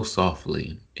so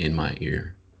softly in my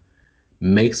ear,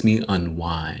 makes me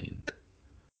unwind.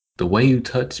 The way you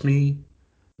touch me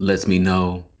lets me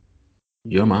know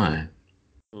you're mine.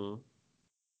 Mm.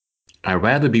 I'd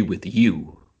rather be with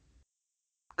you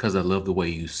because I love the way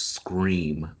you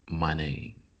scream my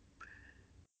name.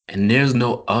 And there's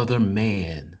no other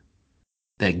man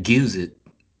that gives it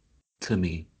to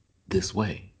me this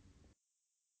way.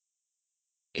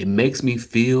 It makes me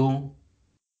feel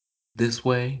this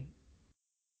way.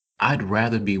 I'd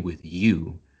rather be with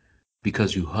you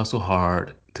because you hustle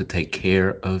hard to take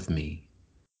care of me.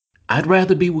 I'd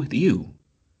rather be with you.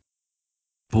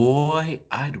 Boy,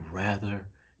 I'd rather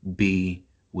be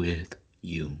with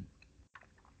you.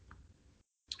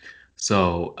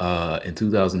 So in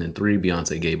 2003,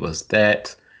 Beyonce gave us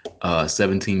that.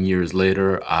 17 years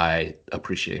later, I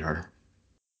appreciate her.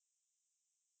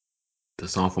 The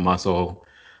song for my soul,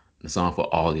 the song for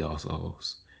all y'all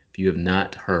souls. If you have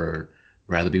not heard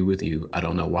Rather Be With You, I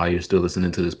don't know why you're still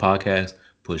listening to this podcast.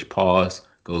 Push pause,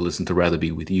 go listen to Rather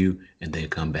Be With You, and then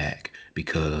come back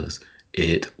because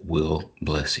it will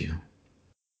bless you.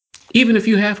 Even if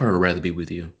you have heard Rather Be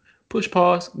With You, push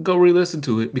pause, go re listen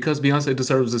to it because Beyonce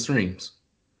deserves the streams.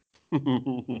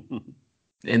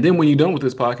 And then when you're done with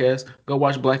this podcast, go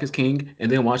watch Black is King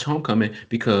and then watch Homecoming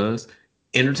because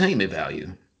entertainment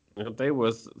value. If they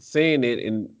was saying it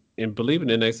and believing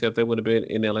it, they said they would have been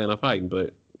in Atlanta fighting.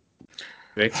 But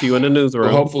back to you in the Well, newsroom.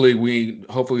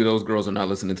 hopefully those girls are not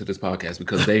listening to this podcast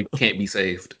because they can't be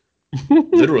saved.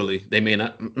 Literally, they may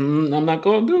not. I'm not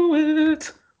gonna do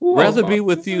it. Ooh, I was Rather Be about to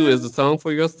With do You is a it. song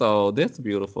for your soul. That's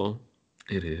beautiful.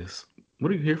 It is.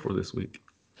 What are you here for this week?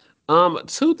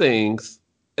 Two things.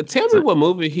 Tell me what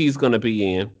movie he's gonna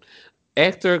be in.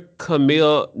 Actor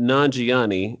Camille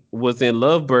Nanjiani was in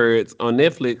Lovebirds on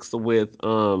Netflix with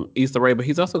Issa Rae, but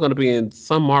he's also gonna be in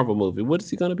some Marvel movie. What is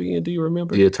he gonna be in? Do you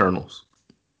remember? The Eternals.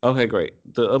 Okay, great.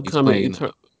 The He's upcoming playing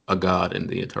Eternal. a god in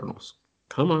the Eternals.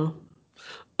 Come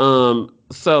on.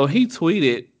 So he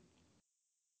tweeted,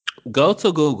 "Go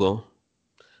to Google,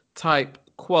 type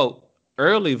quote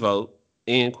early vote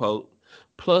end quote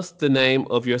plus the name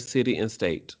of your city and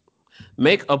state.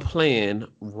 Make a plan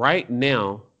right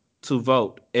now to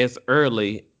vote as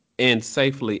early and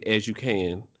safely as you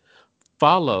can.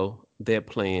 Follow that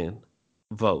plan.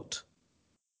 Vote."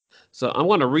 So I'm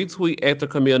going to retweet after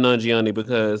Camille Nanjiani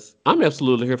because I'm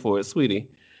absolutely here for it,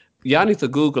 sweetie. Y'all need to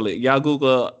Google it. Y'all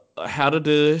Google how to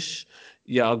dish.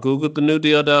 Y'all Google the new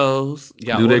dildos.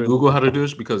 Y'all Do they order. Google how to do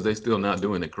this because they still not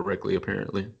doing it correctly?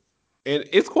 Apparently. And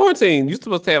it's quarantine. You're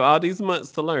supposed to have all these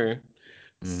months to learn.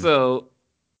 Mm. So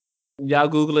y'all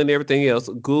Googling everything else.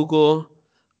 Google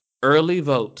early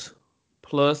vote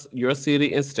plus your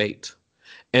city and state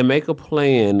and make a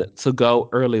plan to go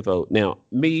early vote. Now,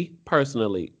 me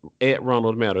personally, at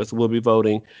Ronald Matters, will be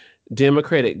voting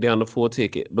Democratic down the full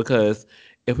ticket because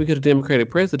if we get a Democratic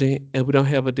president and we don't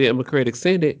have a Democratic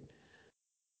Senate,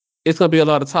 it's gonna be a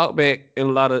lot of talk back and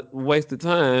a lot of wasted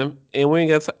time, and we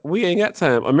ain't got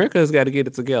time. America has got to get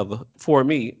it together. For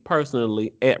me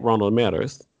personally, at Ronald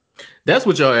Matters. That's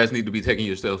what y'all ass need to be taking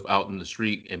yourself out in the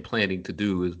street and planning to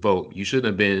do is vote. You shouldn't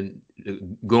have been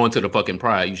going to the fucking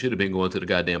pride. You should have been going to the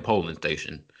goddamn polling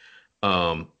station.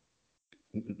 Um,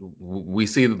 we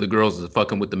see that the girls are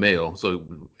fucking with the mail,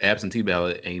 so absentee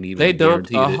ballot ain't They even dumped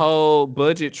a guaranteed. It whole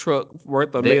budget truck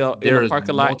worth of mail in the there is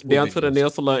parking lot multiple down to the videos. nail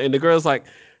salon, and the girl's like,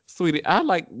 "Sweetie, I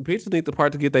like bitches need to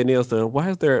park to get their nails done.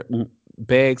 Why is there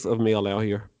bags of mail out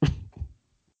here?"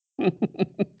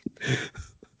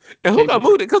 And who Can't gonna you?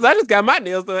 move it? Because I just got my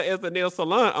nails done as a nail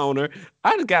salon owner.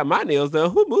 I just got my nails done.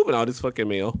 Who moving all this fucking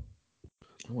mail?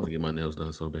 I want to get my nails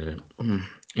done so bad.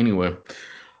 Anyway,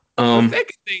 The um,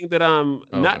 second thing that I'm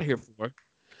not okay. here for,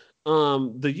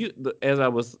 as I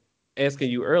was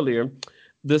asking you earlier,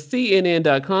 the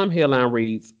CNN.com headline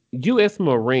reads: U.S.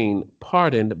 Marine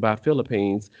pardoned by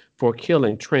Philippines for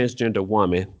killing transgender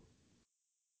woman.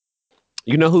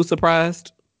 You know who's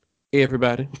surprised?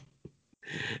 Everybody.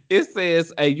 It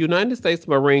says a United States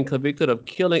Marine convicted of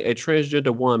killing a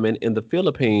transgender woman in the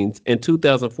Philippines in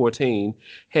 2014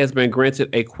 has been granted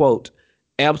a quote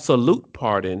absolute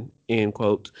pardon end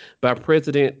quote by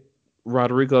President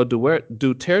Rodrigo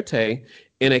Duterte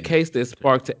in a case that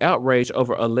sparked outrage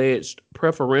over alleged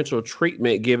preferential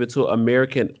treatment given to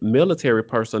American military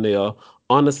personnel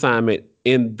on assignment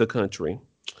in the country.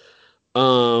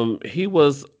 He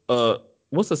was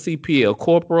what's a CPL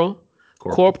corporal?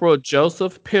 Corporal. Corporal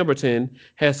Joseph Pemberton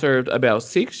has served about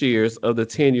 6 years of the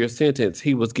 10-year sentence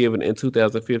he was given in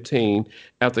 2015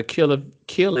 after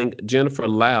killing Jennifer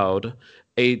Loud,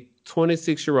 a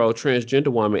 26-year-old transgender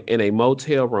woman, in a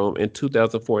motel room in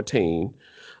 2014.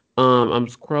 I'm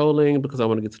scrolling because I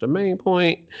want to get to the main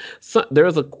point. So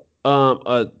there's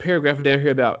a paragraph down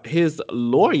here about his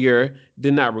lawyer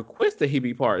did not request that he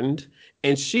be pardoned,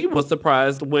 and she was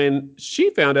surprised when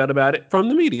she found out about it from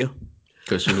the media.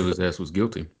 Because she knew his ass was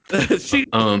guilty. she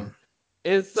Um.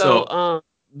 and so So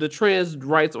the trans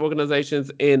rights organizations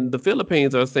in the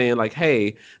Philippines are saying like,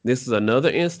 hey, this is another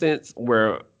instance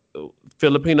where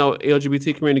Filipino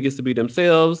LGBT community gets to be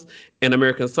themselves, and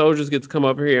American soldiers get to come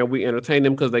over here and we entertain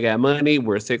them because they got money.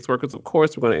 We're sex workers, of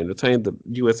course. We're going to entertain the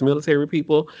U.S. military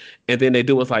people, and then they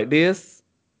do us like this,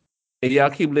 and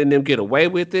y'all keep letting them get away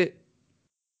with it.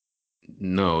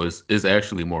 no, it's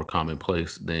actually more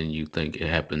commonplace than you think. It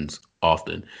happens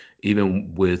often,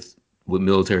 even with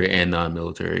military and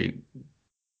non-military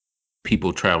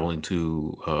people traveling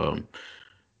to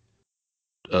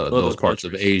Other those parts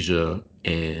of countries. Asia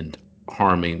and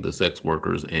harming the sex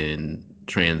workers and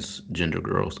transgender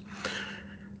girls.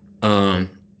 Um,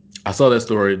 I saw that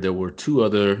story. There were two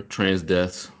other trans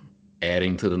deaths,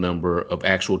 adding to the number of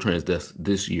actual trans deaths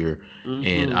this year,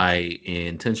 and Hmm. I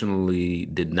intentionally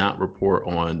did not report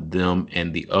on them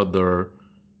and the other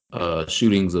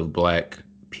shootings of black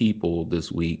people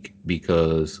this week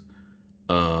because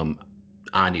um,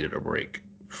 I needed a break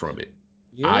from it.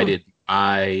 I Yeah, did.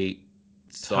 I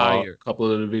saw tired. a couple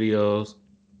of the videos,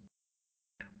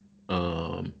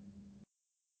 um,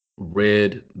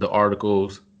 read the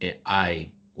articles, and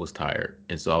I was tired.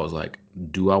 And so I was like,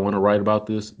 do I want to write about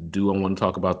this? Do I want to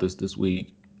talk about this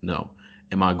week? No.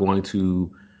 Am I going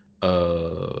to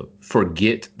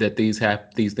forget that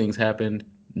these things happened?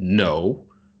 No.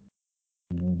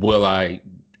 Will I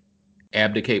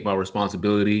abdicate my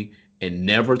responsibility and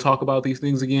never talk about these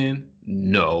things again?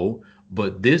 No.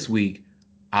 But this week,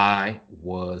 I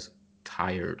was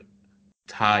tired.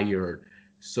 Tired.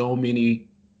 So many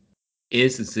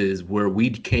instances where we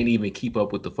can't even keep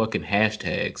up with the fucking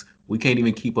hashtags. We can't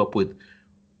even keep up with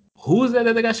who is that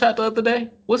got shot the other day?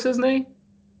 What's his name?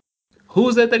 Who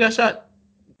is that got shot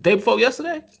day before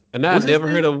yesterday? And I What's his never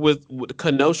heard name? of with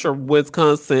Kenosha,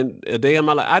 Wisconsin, a day in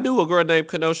my life. I knew a girl named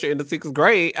Kenosha in the sixth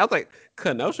grade. I was like,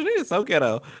 Kenosha, this is so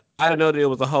ghetto. I didn't know that it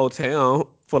was a whole town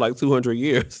for like 200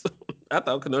 years. I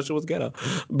thought Kenosha was ghetto.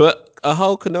 But a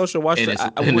whole Kenosha, And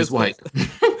it's white.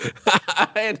 Wisconsin. I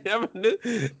had never knew.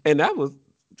 And that was,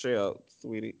 chill,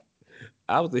 sweetie.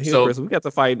 I was in Hillcrest. So We got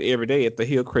to fight every day at the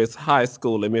Hillcrest High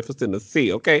School in Memphis,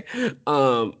 Tennessee. Okay,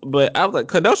 but I was like,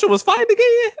 Kenosha was fighting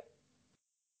again.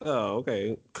 Oh,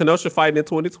 okay. Kenosha fighting in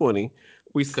 2020.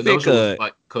 We sick of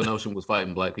it. Kenosha was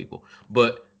fighting black people.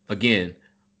 But again,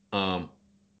 um,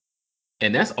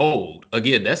 and that's old.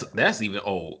 Again, that's even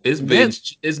old. That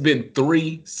It's been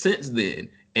three since then,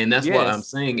 and that's why I'm yes,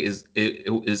 saying it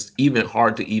is even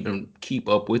hard to even keep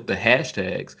up with the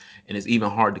hashtags, and it's even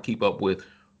hard to keep up with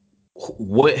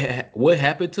what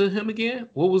happened to him again.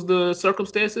 What was the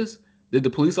circumstances? Did the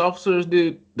police officers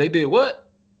did what?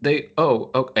 They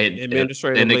okay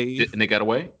administrative leave. and they got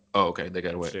away. Oh, okay, they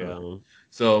got away. Okay, Yeah.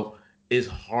 so it's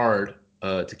hard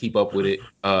to keep up with it.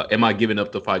 Am I giving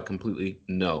up the fight completely?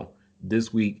 No.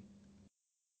 This week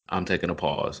I'm taking a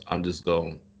pause. I'm just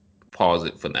going to pause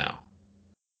it for now.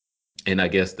 And I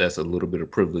guess that's a little bit of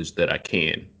privilege that I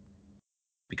can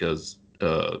because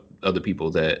other people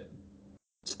that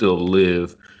still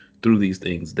live through these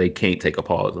things, they can't take a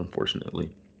pause,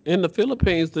 unfortunately. In the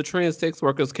Philippines, the trans sex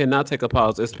workers cannot take a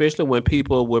pause, especially when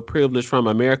people with privilege from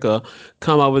America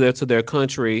come over there to their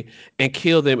country and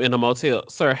kill them in a motel.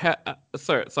 Sir,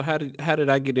 sir, so how did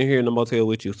I get in here in the motel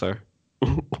with you, sir?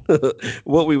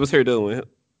 What we was here doing?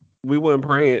 We weren't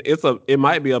praying. It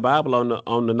might be a Bible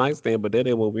on the nightstand, but that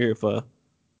ain't what we're here for.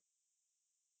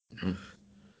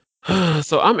 Mhm.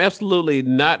 So I'm absolutely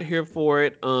not here for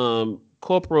it.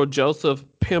 Corporal Joseph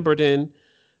Pemberton,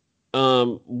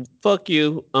 fuck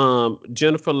you.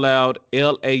 Jennifer Loud,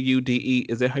 Laude.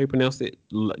 Is that how you pronounce it?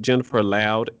 Jennifer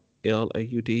Loud,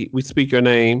 Laude. We speak your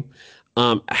name.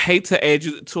 I hate to add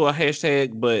you to a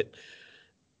hashtag, but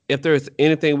if there's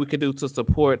anything we could do to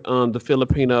support the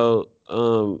Filipino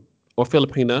or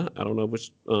Filipina, I don't know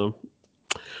which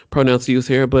pronouns to use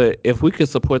here, but if we could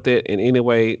support that in any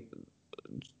way,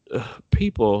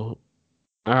 people,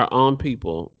 our own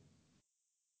people,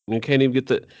 you can't even get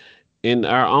the. And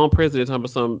our own president talking about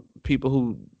some people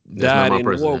who That's not died my in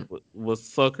war president. was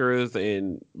suckers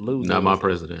and Not losers my or something.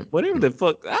 president. Whatever the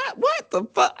fuck. What the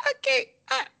fuck? I can't.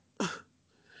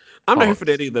 I'm not here for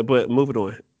that Pause. either. But moving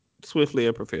on, swiftly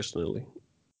and professionally.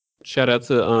 Shout out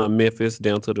to Memphis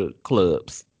down to the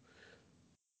clubs.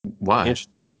 Why? Int-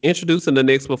 Introducing the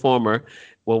next performer.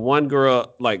 Well, one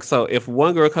girl like so. If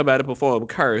one girl come out and perform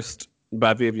 "Cursed"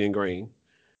 by Vivian Green.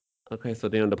 Okay, so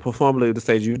then the performer leave the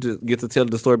stage. You just get to tell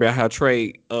the story about how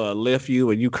Trey left you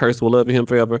and you cursed will love him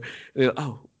forever. And then,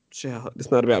 oh, child, it's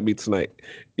not about me tonight.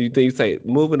 You say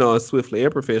moving on swiftly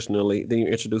and professionally. Then you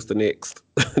introduce the next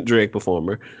drag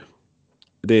performer.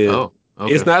 Then Oh,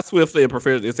 it's okay. not swiftly and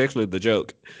professionally. It's actually the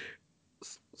joke.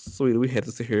 Sweetie, we had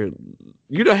to sit here.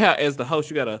 You know how as the host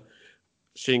you gotta.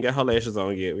 She ain't got her lashes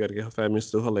on yet. We gotta get her 5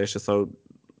 minutes to do her lashes. So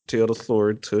tell the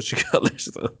story till she got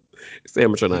lashes on. It's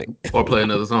amateur night. Or play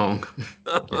another song.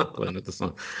 Yeah, play another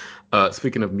song.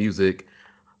 Speaking of music,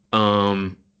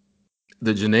 um,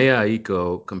 the Janae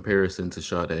Aiko comparison to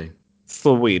Sade.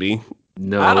 Sweetie. I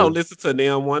don't No. listen to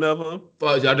them one of them.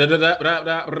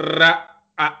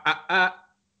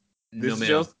 No,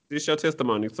 ma'am. This your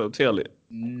testimony, so tell it.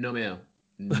 No, ma'am.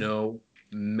 No,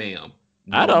 ma'am.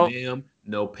 I No, don't. ma'am.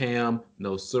 No Pam.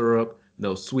 No syrup.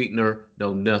 No sweetener.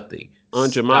 No nothing.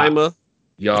 Aunt Stop. Jemima,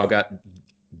 Y'all got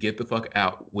get the fuck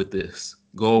out with this.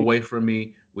 Go away from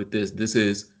me with this. This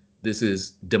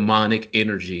is demonic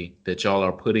energy that y'all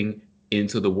are putting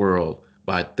into the world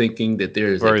by thinking that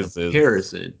there is a versus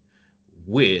comparison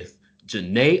with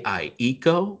Janae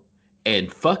Aiko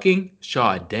and fucking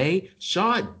Sade.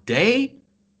 Sade,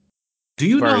 do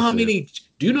you know how versus many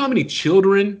do you know how many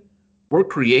children were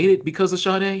created because of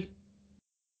Sade?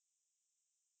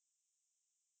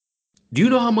 Do you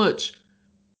know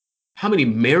how many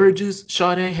marriages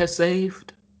Sade has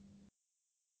saved?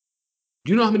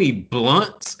 Do you know how many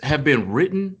blunts have been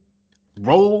written,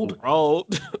 rolled?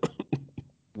 rolled,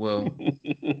 Well,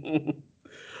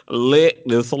 licked,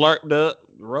 and slurped up.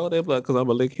 Roll that blood because I'm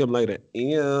gonna lick him later.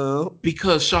 Yeah.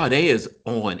 because Sade is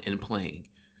on and playing.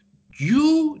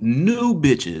 You new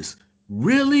bitches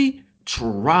really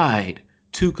tried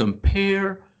to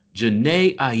compare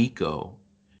Janae Aiko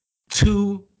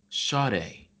to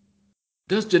Sade.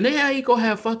 Does Janae Aiko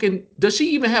have does she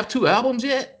even have two albums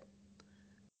yet?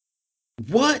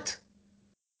 What?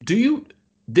 Do you,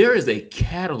 there is a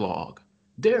catalog,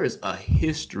 there is a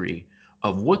history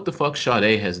of what the fuck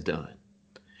Sade has done.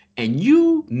 And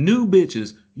you new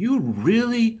bitches, you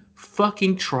really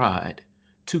fucking tried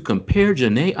to compare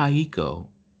Janae Aiko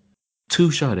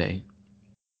to Sade.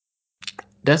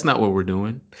 That's not what we're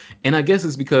doing. And I guess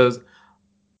it's because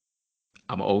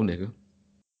I'm an old nigga,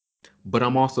 but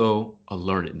I'm also a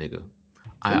learned nigga.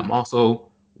 I am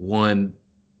also one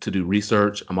to do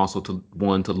research. I'm also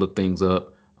one to look things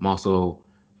up. I'm also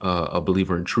a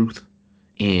believer in truth.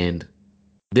 And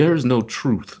there's no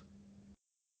truth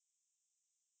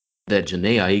that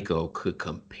Janae Aiko could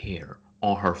compare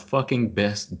on her fucking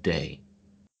best day,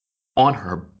 on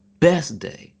her best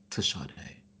day to Sade.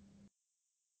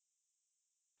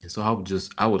 And so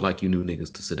I would like you new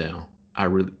niggas to sit down. I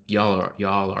really,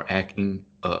 y'all are acting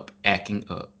up.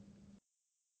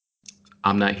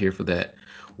 I'm not here for that.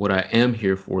 What I am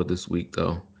here for this week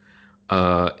though,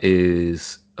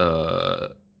 is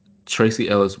Tracy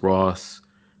Ellis Ross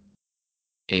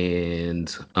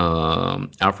and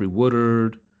Alfred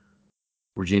Woodard,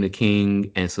 Regina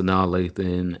King, and Sanaa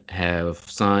Lathan have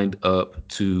signed up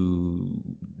to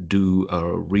do a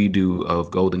redo of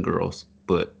Golden Girls,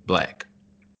 but black.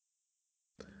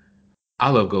 I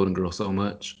love Golden Girls so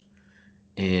much,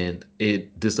 and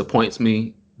it disappoints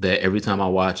me that every time I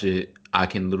watch it, I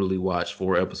can literally watch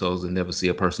 4 episodes and never see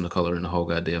a person of color in the whole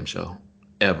goddamn show,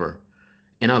 ever.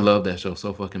 And I love that show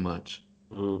so fucking much.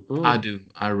 I Mm-mm. do,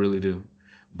 I really do.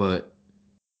 But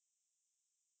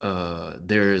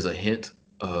there is a hint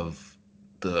of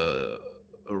the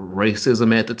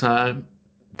racism at the time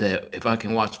that if I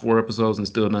can watch 4 episodes and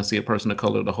still not see a person of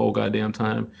color the whole goddamn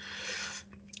time,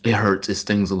 it hurts. It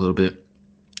stings a little bit.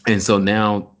 And so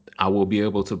now I will be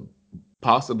able to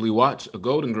possibly watch a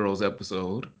Golden Girls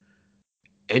episode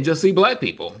and just see black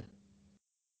people.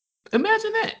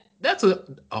 Imagine that. That's a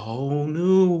whole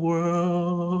new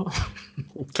world.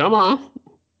 Come on.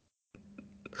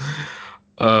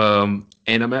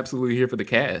 And I'm absolutely here for the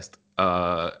cast,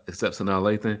 except Sanaa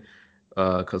Lathan,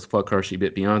 because fuck her, she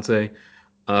bit Beyonce.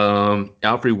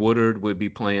 Alfred Woodard would be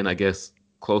playing, I guess,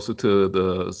 closer to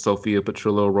the Sophia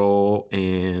Petrillo role,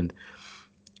 and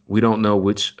we don't know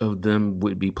which of them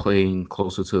would be playing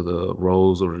closer to the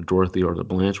Rose or the Dorothy or the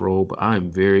Blanche role, but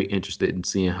I'm very interested in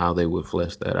seeing how they would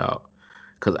flesh that out.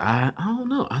 Cause I don't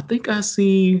know. I think I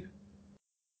see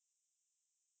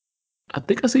I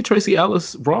think I see Tracy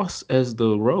Ellis Ross as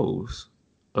the Rose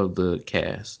of the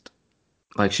cast.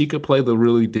 Like she could play the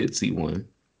really ditzy one,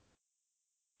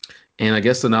 and I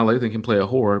guess Sanaa Lathan can play a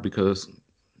whore because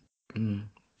mm,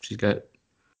 she's got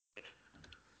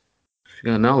she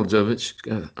got knowledge of it. She's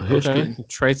got a Okay. history.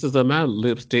 Traces of my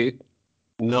lipstick.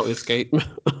 No escape.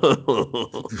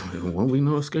 When we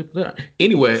know escape that.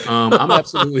 Anyway,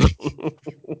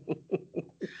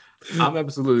 I'm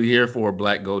absolutely here for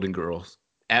Black Golden Girls.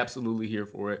 Absolutely here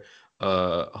for it.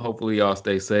 Hopefully y'all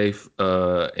stay safe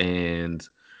and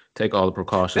take all the That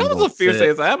precautions was on a fierce set.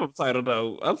 ass album title,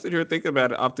 though. I'm sitting here thinking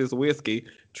about it off this whiskey.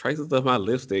 Traces of my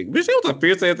lipstick. Bitch, that was a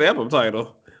fierce ass album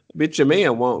title. Bitch, your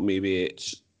man want me,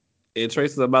 bitch. And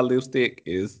traces of my lipstick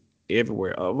is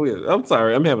everywhere. Oh, I'm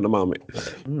sorry, I'm having a moment.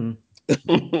 Mm,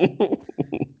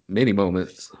 many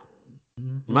moments.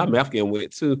 My Mhm. mouth getting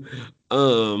wet too.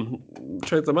 Um,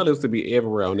 traces of my lipstick be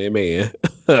everywhere on that man.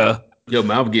 Your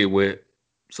mouth get wet.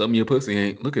 Something your pussy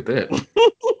ain't. Look at that.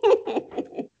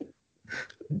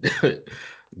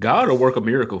 God will work a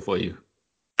miracle for you.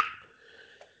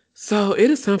 So it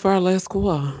is time for our last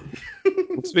call.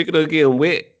 Speaking of getting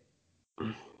wet,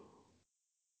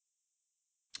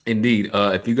 Indeed.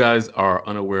 If you guys are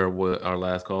unaware of what our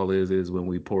last call is when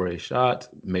we pour a shot,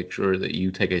 make sure that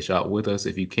you take a shot with us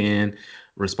if you can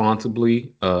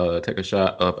responsibly. Take a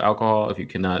shot of alcohol. If you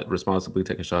cannot responsibly,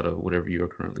 take a shot of whatever you are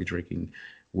currently drinking.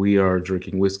 We are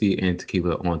drinking whiskey and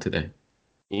tequila on today.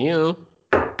 yeah.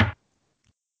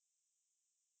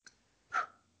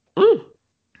 Mm,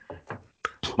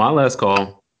 My last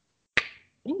call,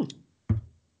 mm.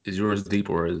 is yours deep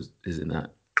or is it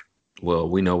not? Well,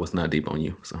 we know it's not deep on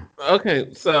you. So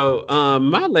Okay, so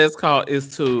my last call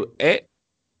is to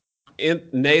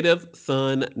Native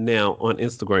Son Now on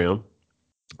Instagram.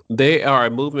 They are a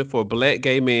movement for Black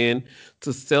gay men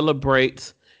to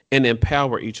celebrate and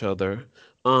empower each other.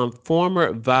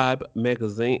 Former Vibe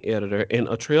magazine editor and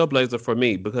a trailblazer for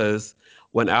me because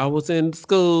when I was in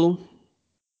school,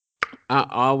 I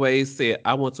always said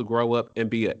I want to grow up and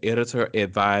be an editor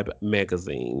at Vibe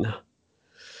magazine.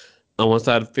 And once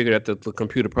I figured out that the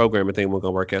computer programming thing wasn't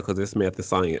gonna work out because it's math and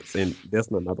science, and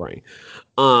that's not my brain.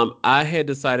 I had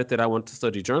decided that I wanted to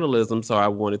study journalism, so I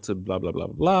wanted to blah blah blah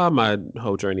blah my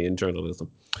whole journey in journalism.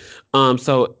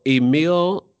 So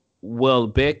Emil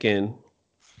Welbecken,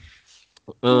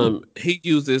 hmm. he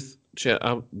uses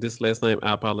this last name.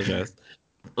 I apologize.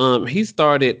 He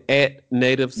started at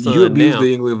Native You Son abuse now,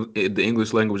 the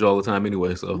English language all the time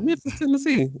anyway. So Memphis,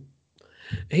 Tennessee.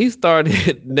 He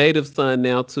started Native Son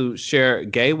now to share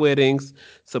gay weddings,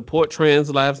 support trans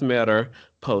lives matter,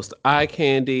 post eye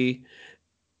candy,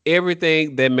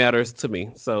 everything that matters to me.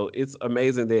 So it's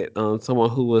amazing that someone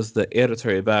who was the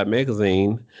editor at Vibe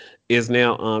magazine is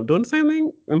now doing the same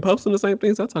thing and posting the same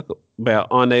things I talk about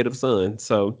on Native Son.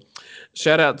 So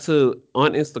shout out to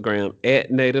on Instagram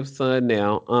at Native Son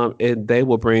now, and they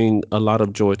will bring a lot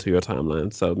of joy to your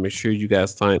timeline. So make sure you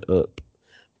guys sign up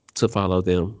to follow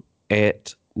them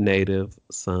at Native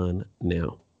Son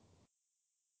now.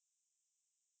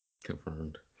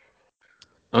 confirmed.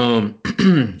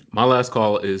 My last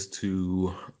call is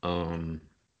to um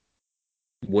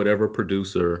whatever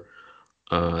producer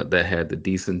that had the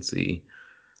decency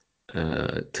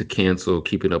to cancel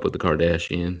Keeping Up with the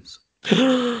Kardashians.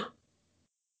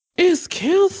 It's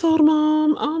canceled,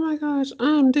 Mom. Oh my gosh,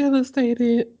 I'm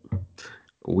devastated.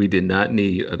 We did not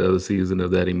need another season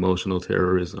of that emotional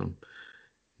terrorism.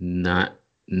 Not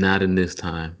not in this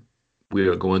time. We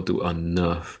are going through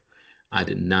enough. I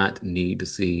did not need to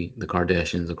see the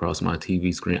Kardashians across my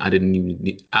TV screen. I didn't even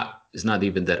need, it's not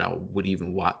even that I would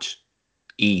even watch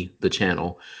the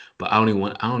channel, but I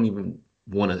don't even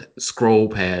want to scroll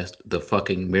past the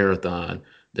fucking marathon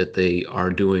that they are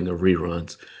doing of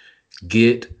reruns.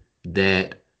 Get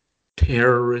that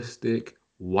terroristic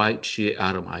white shit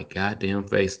out of my goddamn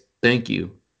face. Thank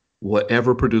you.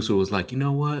 Whatever producer was like, you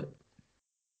know what?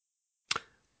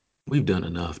 We've done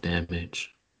enough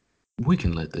damage. We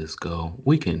can let this go.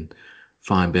 We can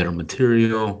find better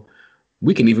material.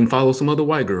 We can even follow some other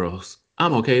white girls.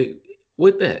 I'm okay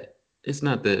with that. It's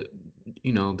not that,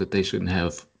 that they shouldn't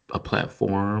have a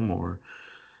platform or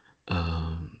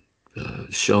um,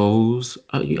 shows.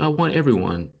 I want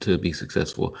everyone to be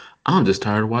successful. I'm just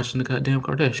tired of watching the goddamn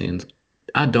Kardashians.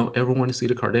 I don't ever want to see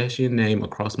the Kardashian name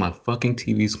across my fucking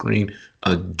TV screen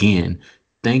again.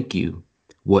 Thank you.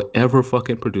 Whatever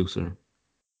fucking producer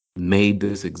made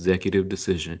this executive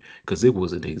decision, because it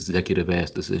was an executive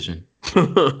ass decision.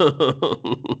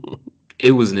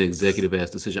 It was an executive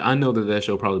ass decision. I know that that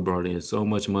show probably brought in so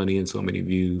much money and so many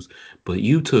views, but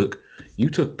you took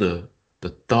the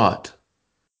thought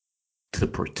to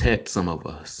protect some of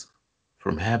us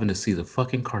from having to see the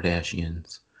fucking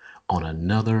Kardashians on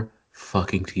another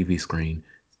fucking TV screen.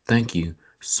 Thank you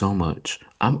so much.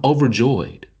 I'm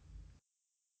overjoyed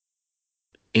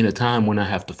in a time when I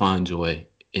have to find joy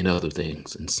in other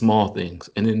things and small things.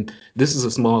 And then this is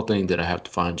a small thing that I have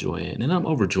to find joy in, and I'm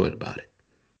overjoyed about it.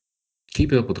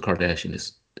 Keeping Up with the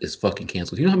Kardashians is fucking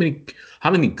canceled. You know how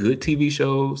many good TV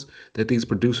shows that these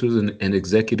producers and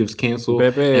executives cancel,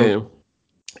 and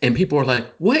Baby. people are like,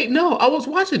 wait, no, I was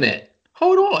watching that.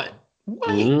 Hold on,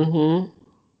 wait, Mm-hmm.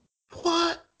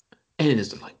 what? And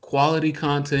it's like quality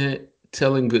content,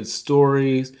 telling good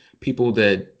stories, people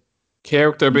that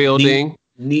Character need building.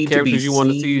 need to be Characters you want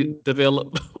to see seen,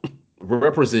 develop.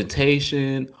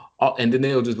 representation, and then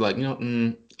they'll just be like,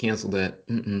 cancel that,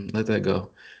 let that go.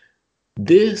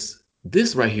 This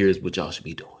right here is what y'all should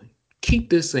be doing. Keep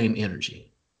this same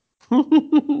energy.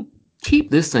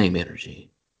 Keep this same energy.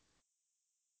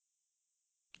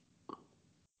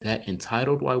 That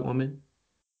entitled white woman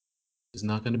is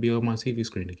not going to be on my TV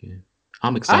screen again.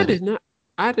 I'm I excited. did not.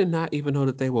 I did not even know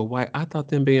that they were white. I thought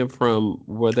them being from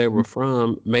where they were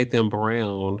from made them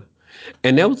brown.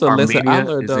 And that was a lesson I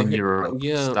Armenia learned is though. in Europe.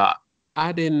 Yeah, Stop.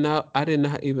 I didn't know. I did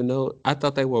not even know. I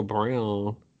thought they were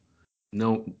brown.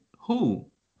 No. Who?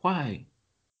 Why?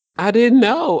 I didn't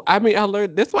know. I mean, I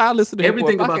learned. That's why I listen to Here for a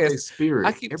Everything about podcast. their I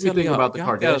spirit. keep telling Everything y'all, about the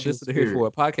y'all gotta Kardashian listen to Here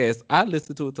for spirit. a podcast. I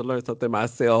listen to it to learn something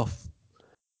myself.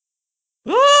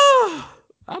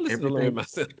 I listen to learn Everything.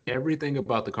 myself. Everything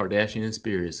about the Kardashian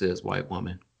spirit says white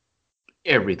woman.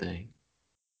 Everything.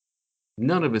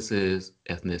 None of it says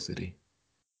ethnicity.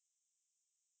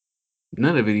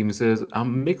 None of it even says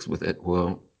I'm mixed with it.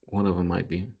 Well, one of them might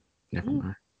be. Never Mm,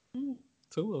 mind. mm,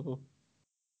 two of them.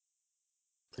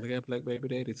 I got black baby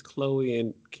daddies. Chloe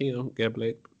and Kim got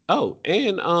black. Oh,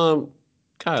 and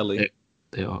Kylie. They,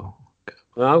 they all.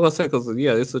 Well, I'm gonna say because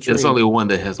yeah, it's a There's trend. only one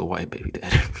that has a white baby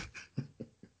daddy.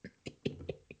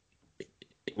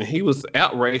 And he was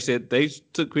outraged that they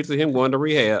took pictures of him going to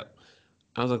rehab.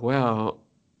 I was like, wow,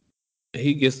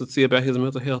 he gets to see about his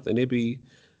mental health, and it be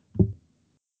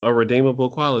a redeemable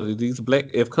quality. These black,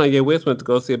 if Kanye West went to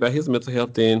go see about his mental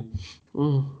health, then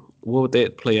mm, what would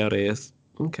that play out as?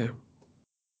 Okay.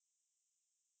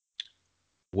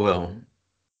 Well,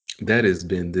 that has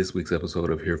been this week's episode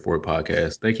of Here For It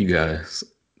podcast. Thank you guys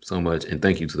so much, and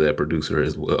thank you to that producer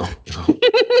as well.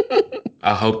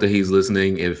 I hope that he's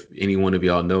listening. If any one of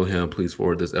y'all know him, please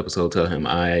forward this episode. Tell him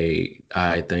I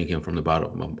thank him from the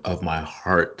bottom of my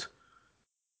heart.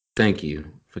 Thank you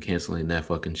for canceling that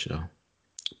fucking show.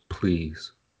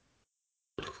 Please,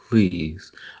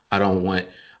 please. I don't want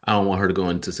I don't want her to go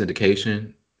into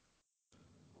syndication.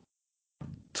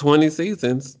 20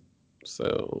 seasons.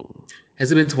 So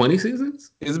Has it been 20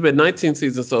 seasons? it's been 19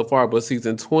 seasons so far, but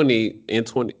season 20 and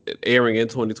 20 airing in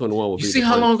 2021 will You be see the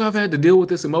how 20. long I've had to deal with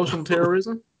this emotional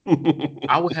terrorism?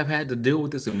 I would have had to deal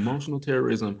with this emotional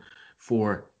terrorism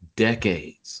for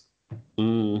decades.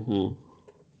 hmm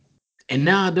And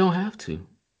now I don't have to.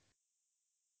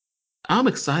 I'm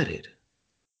excited.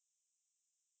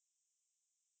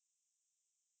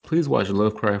 Please watch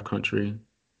Lovecraft Country.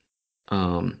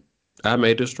 Um, I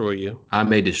may destroy you. I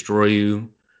May Destroy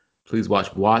You. Please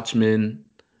watch Watchmen.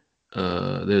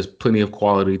 There's plenty of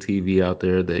quality TV out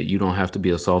there that you don't have to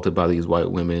be assaulted by these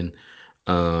white women,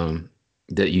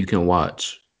 that you can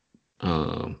watch.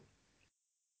 Um,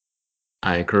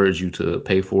 I encourage you to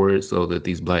pay for it so that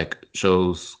these black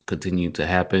shows continue to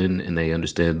happen and they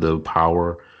understand the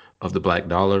power of the black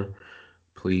dollar.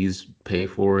 Please pay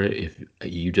for it. If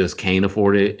you just can't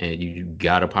afford it and you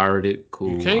gotta pirate it, You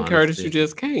cool. can't, I Curtis. You understand.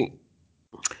 just can't.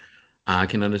 I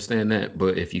can understand that,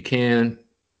 but if you can,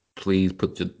 please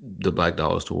put the black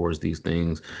dollars towards these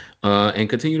things, and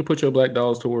continue to put your black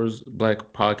dollars towards black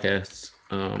podcasts,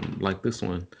 like this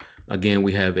one. Again,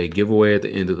 we have a giveaway at the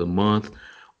end of the month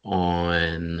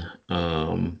on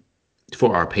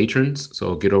for our patrons.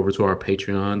 So get over to our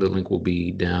Patreon. The link will be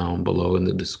down below in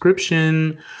the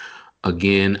description.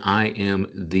 Again, I am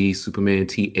the Superman,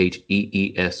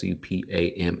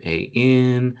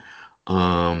 TheeSupaman,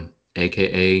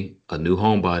 aka a new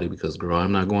homebody, because girl,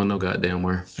 I'm not going no goddamn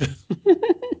where.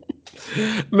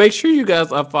 Make sure you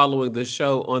guys are following the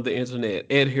show on the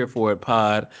internet at Here For It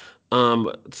Pod.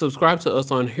 Subscribe to us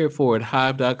on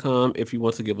hereforithive.com if you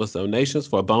want to give us donations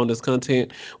for bonus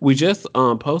content. We just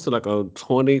posted like a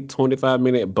 20-25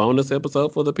 minute bonus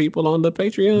episode for the people on the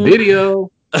Patreon Video,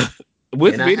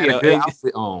 with and I had a video. good And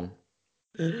outfit on.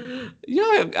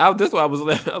 yeah, that's why I was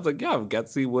laughing. I was like, y'all got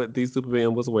to see what the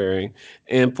Superman was wearing.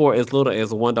 And for as little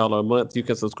as $1 a month, you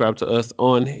can subscribe to us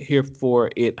on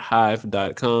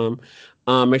hereforithive.com.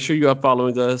 Make sure you are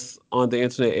following us on the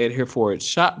internet at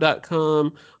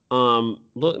hereforitshop.com.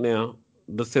 Look now.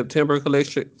 the September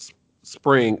collection,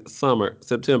 spring, summer,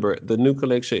 September. The new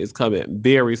collection is coming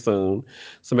very soon.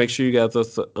 So make sure you guys are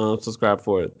subscribed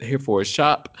for it, here for a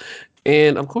shop.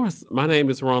 And of course, my name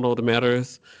is Ronald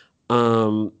Matters.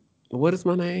 Um, what is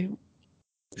my name?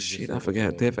 You just Shit, I said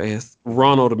forgot that fast.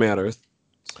 Ronald Matters.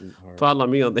 sweetheart. Follow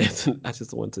me on that. I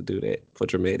just want to do that for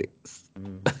dramatics.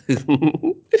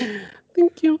 Mhm.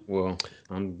 Thank you. Well,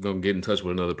 I'm gonna get in touch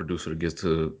with another producer that gets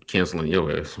to canceling your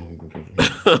ass.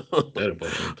 That about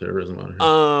some terrorism out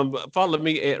of here. Follow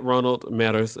me at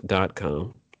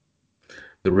ronaldmatters.com.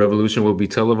 The revolution will be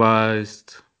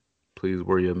televised. Please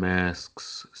wear your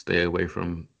masks. Stay away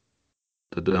from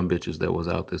the dumb bitches that was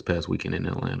out this past weekend in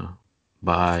Atlanta.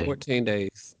 Bye. 14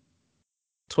 days.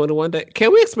 21 days.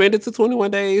 Can we expand it to 21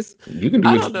 days? You can do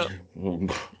I it. don't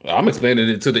know. I'm expanding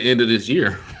it to the end of this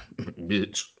year,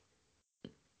 bitch.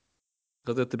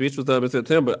 Because if the bitch was up in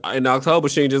September, in October,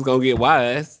 she ain't just going to get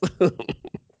wise.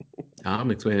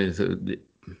 I'm expanding it to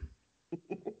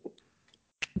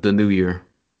the new year.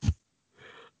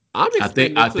 I'm I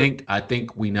think. expanding I it to. think. I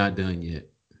think we not done yet.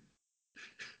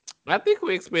 I think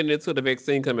we expanded it till the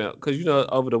vaccine come out. Because,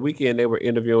 over the weekend, they were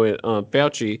interviewing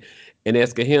Fauci and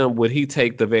asking him, would he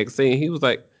take the vaccine? He was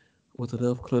like, with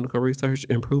enough clinical research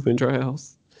and proven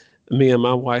trials, me and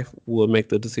my wife will make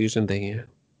the decision then.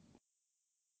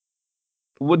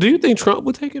 Well, do you think Trump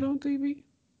would take it on TV?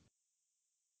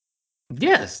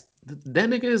 Yes, that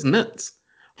nigga is nuts.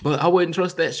 But I wouldn't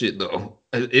trust that shit though.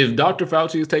 If Dr.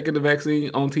 Fauci is taking the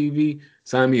vaccine on TV,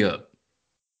 sign me up.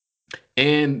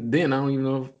 And then I don't even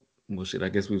know. Well, shit. I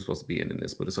guess we were supposed to be ending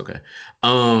this, but it's okay.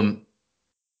 Um,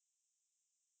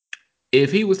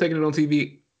 if he was taking it on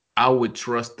TV, I would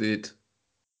trust it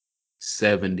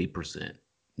 70%,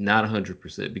 not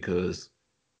 100%, because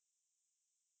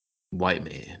white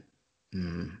man.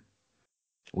 Mm.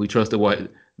 We trusted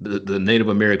the Native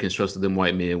Americans trusted them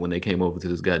white men when they came over to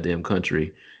this goddamn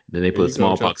country. Then they Here put you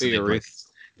go with your smallpox in their theories.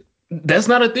 blankets. That's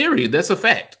not a theory. That's a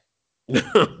fact.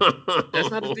 That's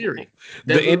not a The theory.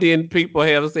 That's a Indian people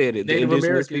have said it. The Native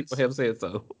indigenous people Americans. have said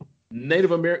so.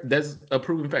 Native American. That's a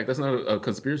proven fact. That's not a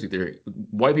conspiracy theory.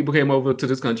 White people came over to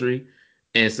this country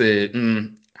and said,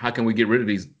 "How can we get rid of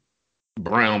these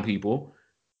brown people?"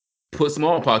 Put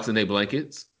smallpox in their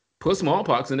blankets. Put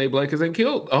smallpox in their blankets and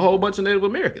killed a whole bunch of Native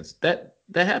Americans. That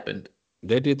happened.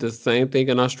 They did the same thing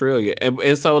in Australia, and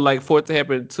so like for it to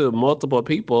happen to multiple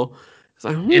people, it's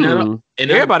like And I don't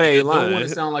everybody and I ain't don't want to lying.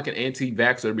 sound like an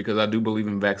anti-vaxxer because I do believe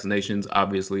in vaccinations.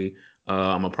 Obviously,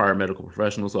 I'm a prior medical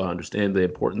professional, so I understand the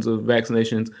importance of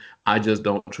vaccinations. I just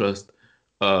don't trust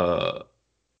uh,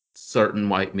 certain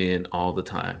white men all the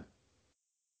time.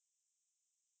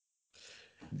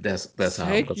 That's how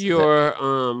I'm Take gonna say that.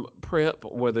 your prep,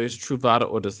 whether it's Truvada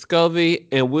or Discovery,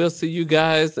 and we'll see you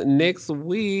guys next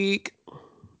week.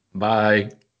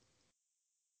 Bye.